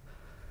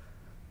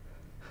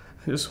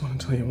I just want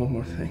to tell you one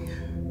more thing.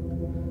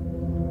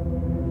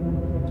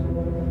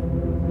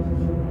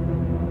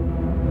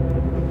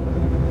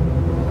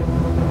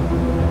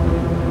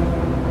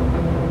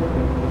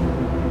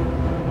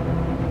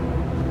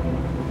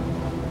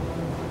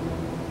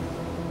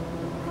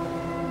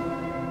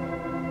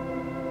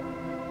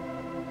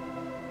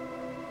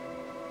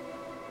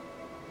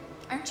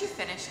 Aren't you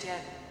finished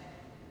yet?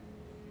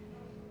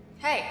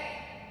 Hey!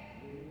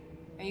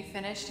 Are you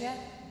finished yet?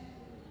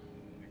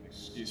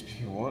 Excuse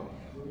me, what?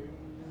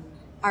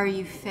 Are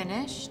you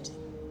finished?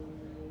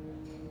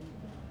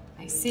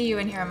 I see you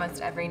in here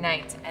almost every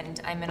night,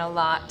 and I'm in a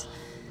lot,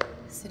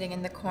 sitting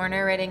in the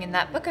corner writing in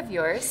that book of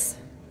yours.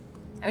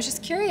 I was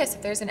just curious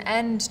if there's an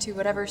end to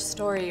whatever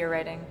story you're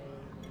writing.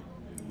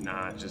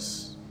 Nah,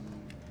 just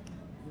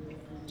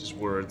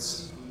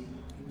words.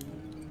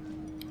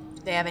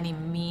 Do they have any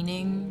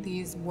meaning,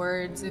 these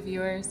words of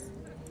yours?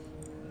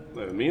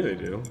 Well, to me they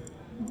do.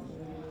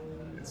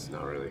 It's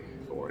not really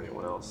for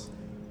anyone else.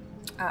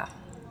 Ah,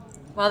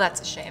 well, that's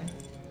a shame.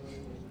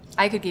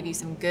 I could give you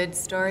some good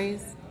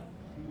stories.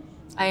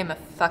 I am a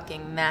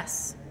fucking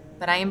mess,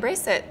 but I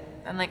embrace it,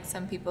 unlike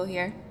some people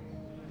here.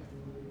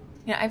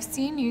 You know, I've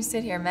seen you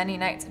sit here many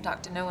nights and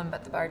talk to no one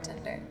but the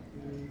bartender.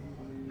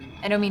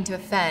 I don't mean to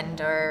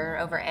offend or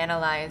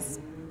overanalyze,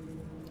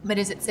 but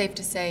is it safe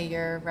to say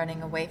you're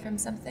running away from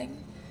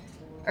something?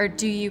 Or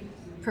do you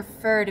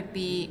prefer to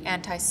be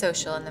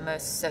antisocial in the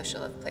most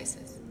social of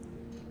places?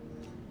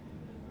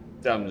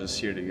 I'm just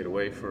here to get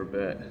away for a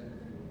bit.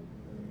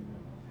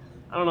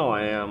 I don't know,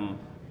 I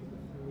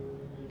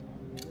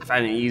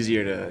find it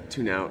easier to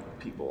tune out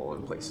people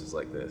in places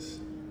like this.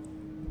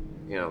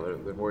 You know,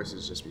 their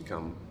voices just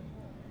become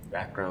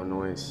background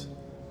noise.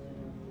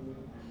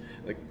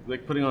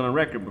 Like putting on a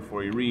record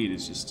before you read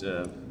is just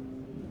a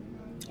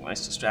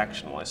nice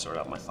distraction while I sort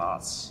out my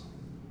thoughts.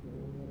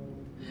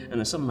 And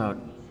there's something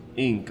about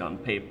ink on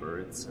paper,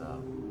 it's, I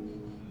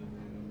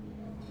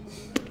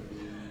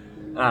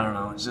don't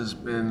know, it's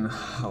just been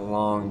a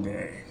long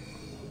day.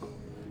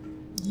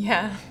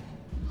 Yeah,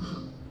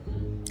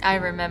 I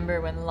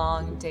remember when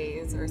long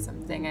days were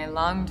something I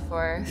longed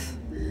for.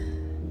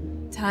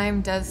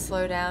 Time does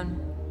slow down.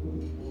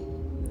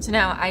 So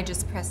now I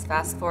just press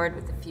fast forward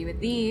with a few of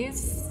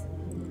these.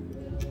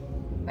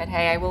 But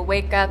hey, I will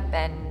wake up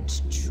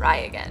and try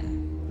again.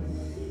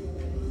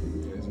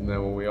 Isn't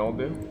that what we all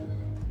do?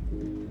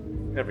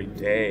 Every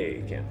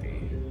day can't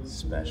be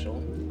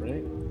special,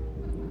 right?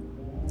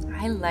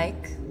 I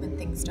like when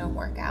things don't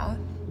work out,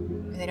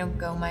 or they don't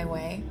go my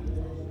way.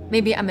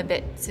 Maybe I'm a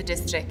bit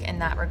sadistic in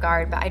that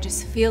regard, but I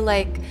just feel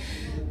like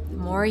the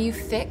more you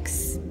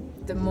fix,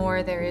 the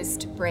more there is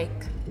to break.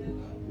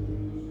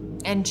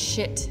 And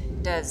shit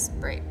does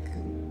break.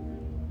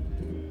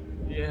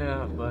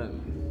 Yeah, but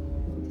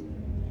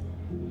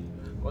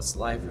what's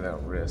life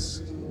without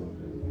risk?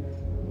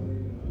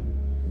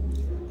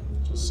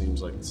 Just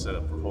seems like it's set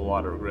up for a whole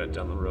lot of regret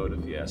down the road,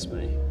 if you ask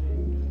me.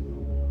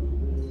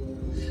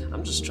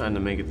 I'm just trying to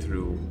make it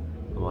through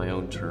on my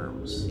own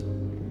terms.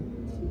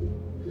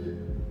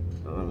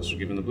 None of us were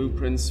given the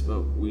blueprints,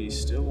 but we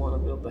still want to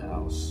build the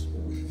house.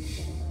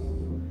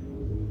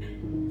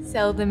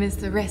 Seldom is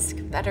the risk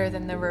better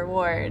than the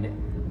reward.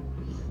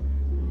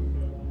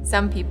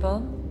 Some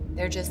people,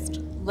 they're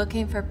just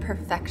looking for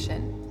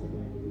perfection.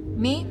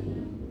 Me?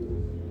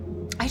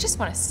 I just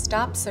want to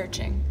stop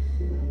searching.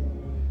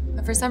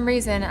 But for some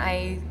reason,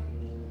 I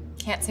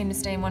can't seem to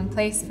stay in one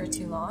place for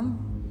too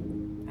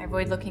long. I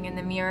avoid looking in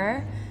the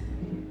mirror.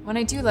 When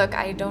I do look,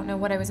 I don't know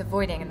what I was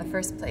avoiding in the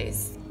first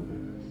place.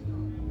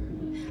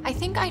 I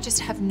think I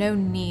just have no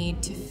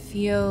need to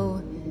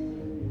feel...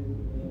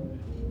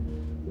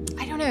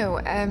 I don't know,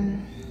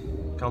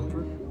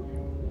 Comfort?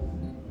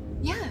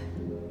 Yeah.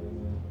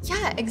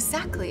 Yeah,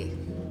 exactly.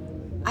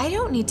 I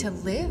don't need to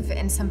live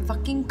in some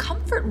fucking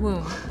comfort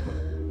womb.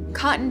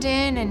 Cottoned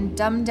in and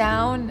dumbed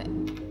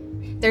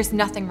down. There's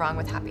nothing wrong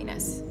with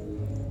happiness.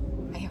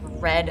 I have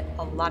read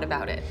a lot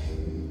about it.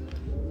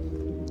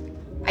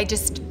 I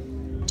just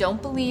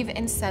don't believe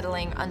in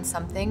settling on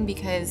something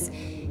because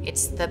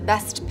it's the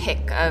best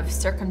pick of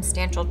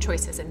circumstantial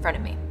choices in front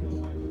of me.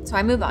 So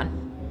I move on.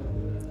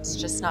 It's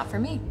just not for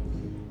me,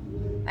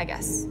 I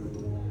guess.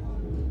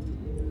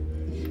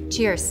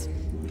 Cheers.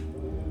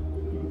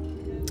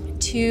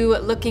 To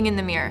looking in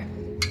the mirror.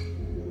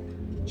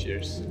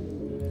 Cheers.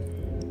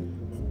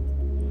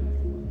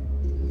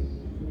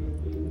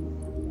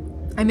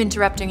 I'm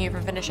interrupting you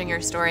from finishing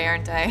your story,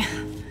 aren't I?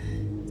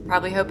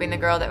 Probably hoping the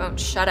girl that won't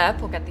shut up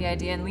will get the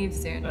idea and leave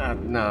soon.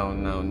 No,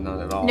 not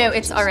at all. No,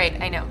 it's all right,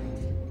 I know.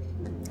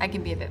 I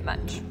can be a bit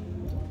much.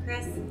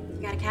 Chris,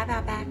 you got a cab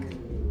out back?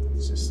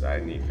 It's just I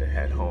need to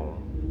head home.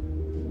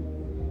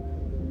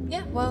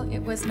 Yeah, well, it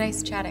was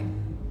nice chatting.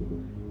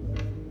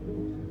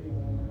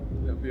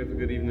 Hope you have a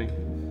good evening.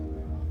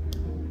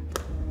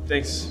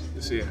 Thanks.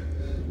 Good to see you.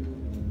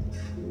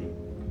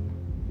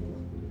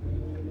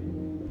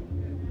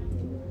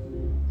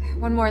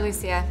 One more,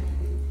 Lucia.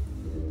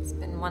 It's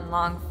been one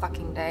long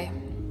fucking day.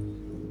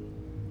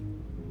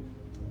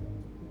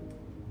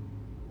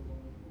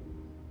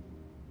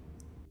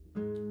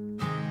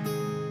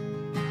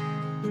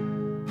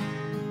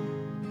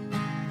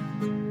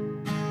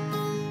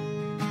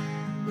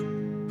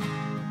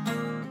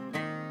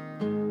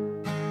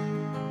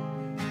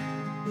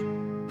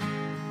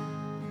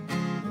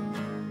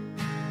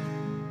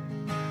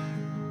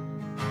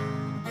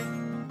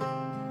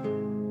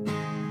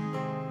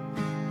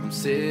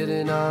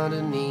 Sitting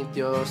underneath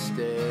your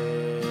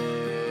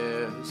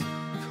stairs,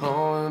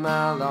 combing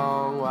my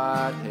long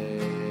white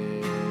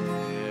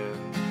hair,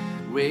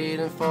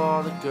 waiting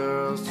for the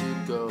girls to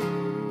go,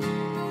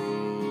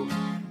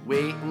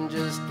 waiting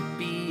just to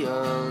be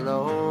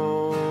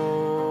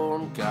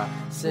alone. Got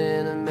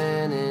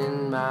cinnamon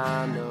in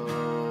my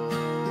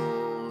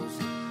nose,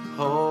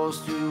 holes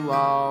through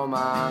all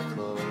my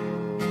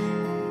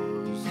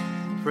clothes,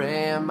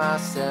 praying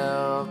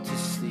myself to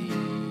sleep.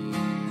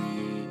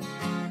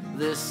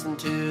 Listen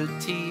to the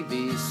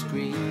TV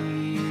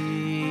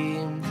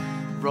screen,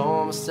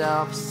 roll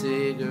myself a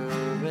cigarette,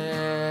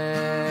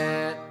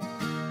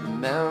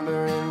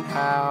 remembering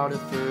how to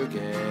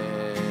forget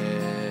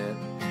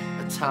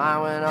a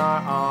time when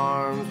our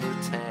arms were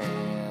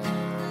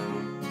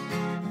tan,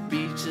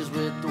 beaches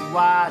with the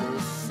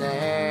whitest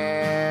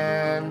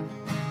sand,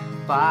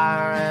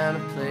 fire and a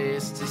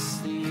place to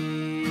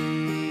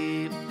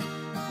sleep,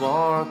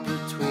 warmth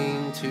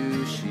between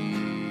two sheets,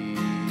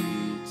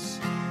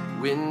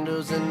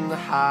 windows in the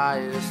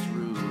highest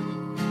roof,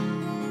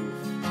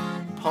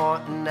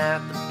 pointing at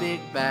the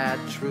big bad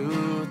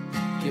truth.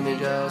 Give me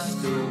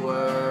just a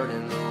word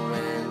in the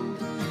wind,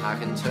 I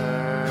can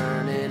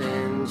turn it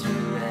into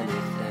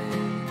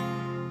anything.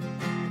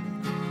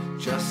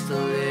 Just a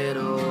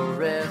little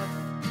riff,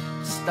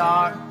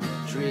 start the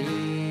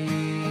dream.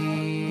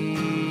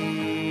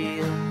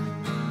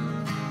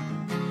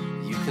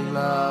 You can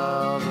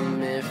love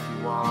them if you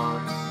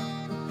want,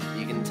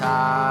 you can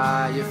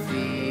tie your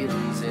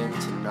feelings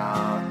into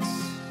knots.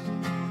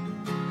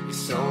 You're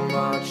so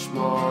much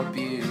more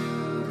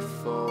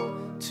beautiful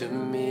to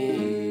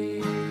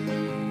me.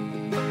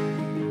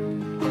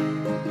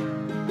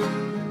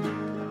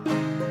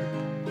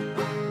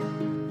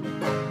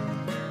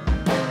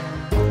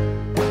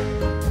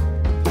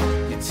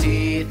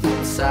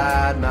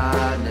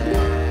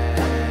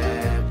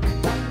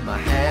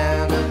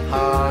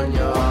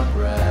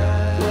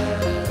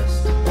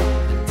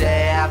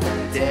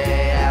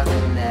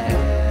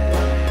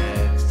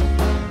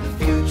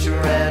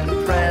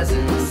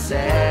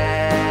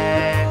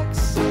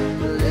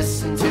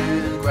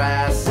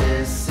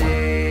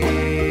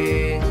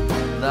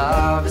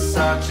 is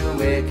such a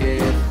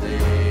wicked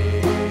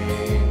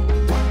thing.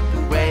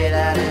 The way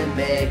that it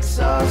makes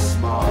us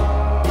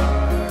smart,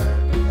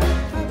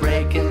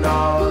 breaking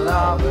all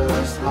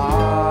lovers'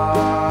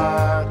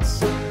 hearts.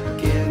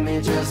 Give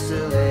me just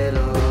a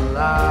little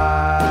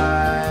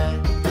light,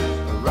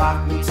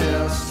 rock me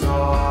till the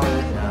snow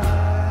at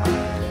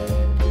night,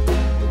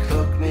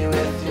 cook me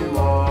with your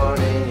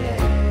morning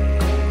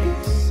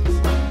eggs,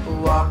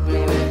 walk me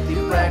with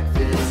your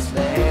breakfast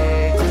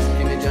legs.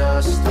 Give me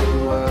just a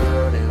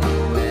word in the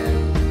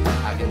wind,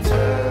 I can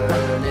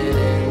turn it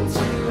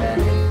into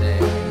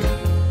anything.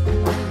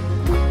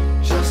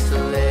 Just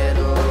a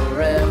little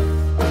riff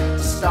to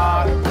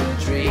start the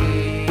dream.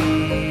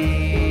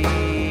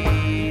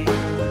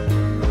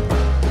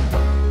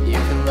 You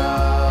can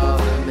love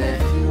them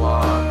if you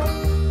want,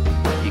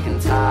 you can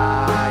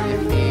tie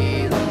your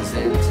feelings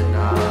into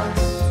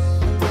knots.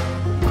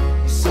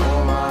 You're so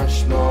much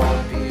more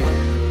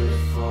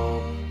beautiful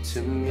to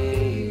me.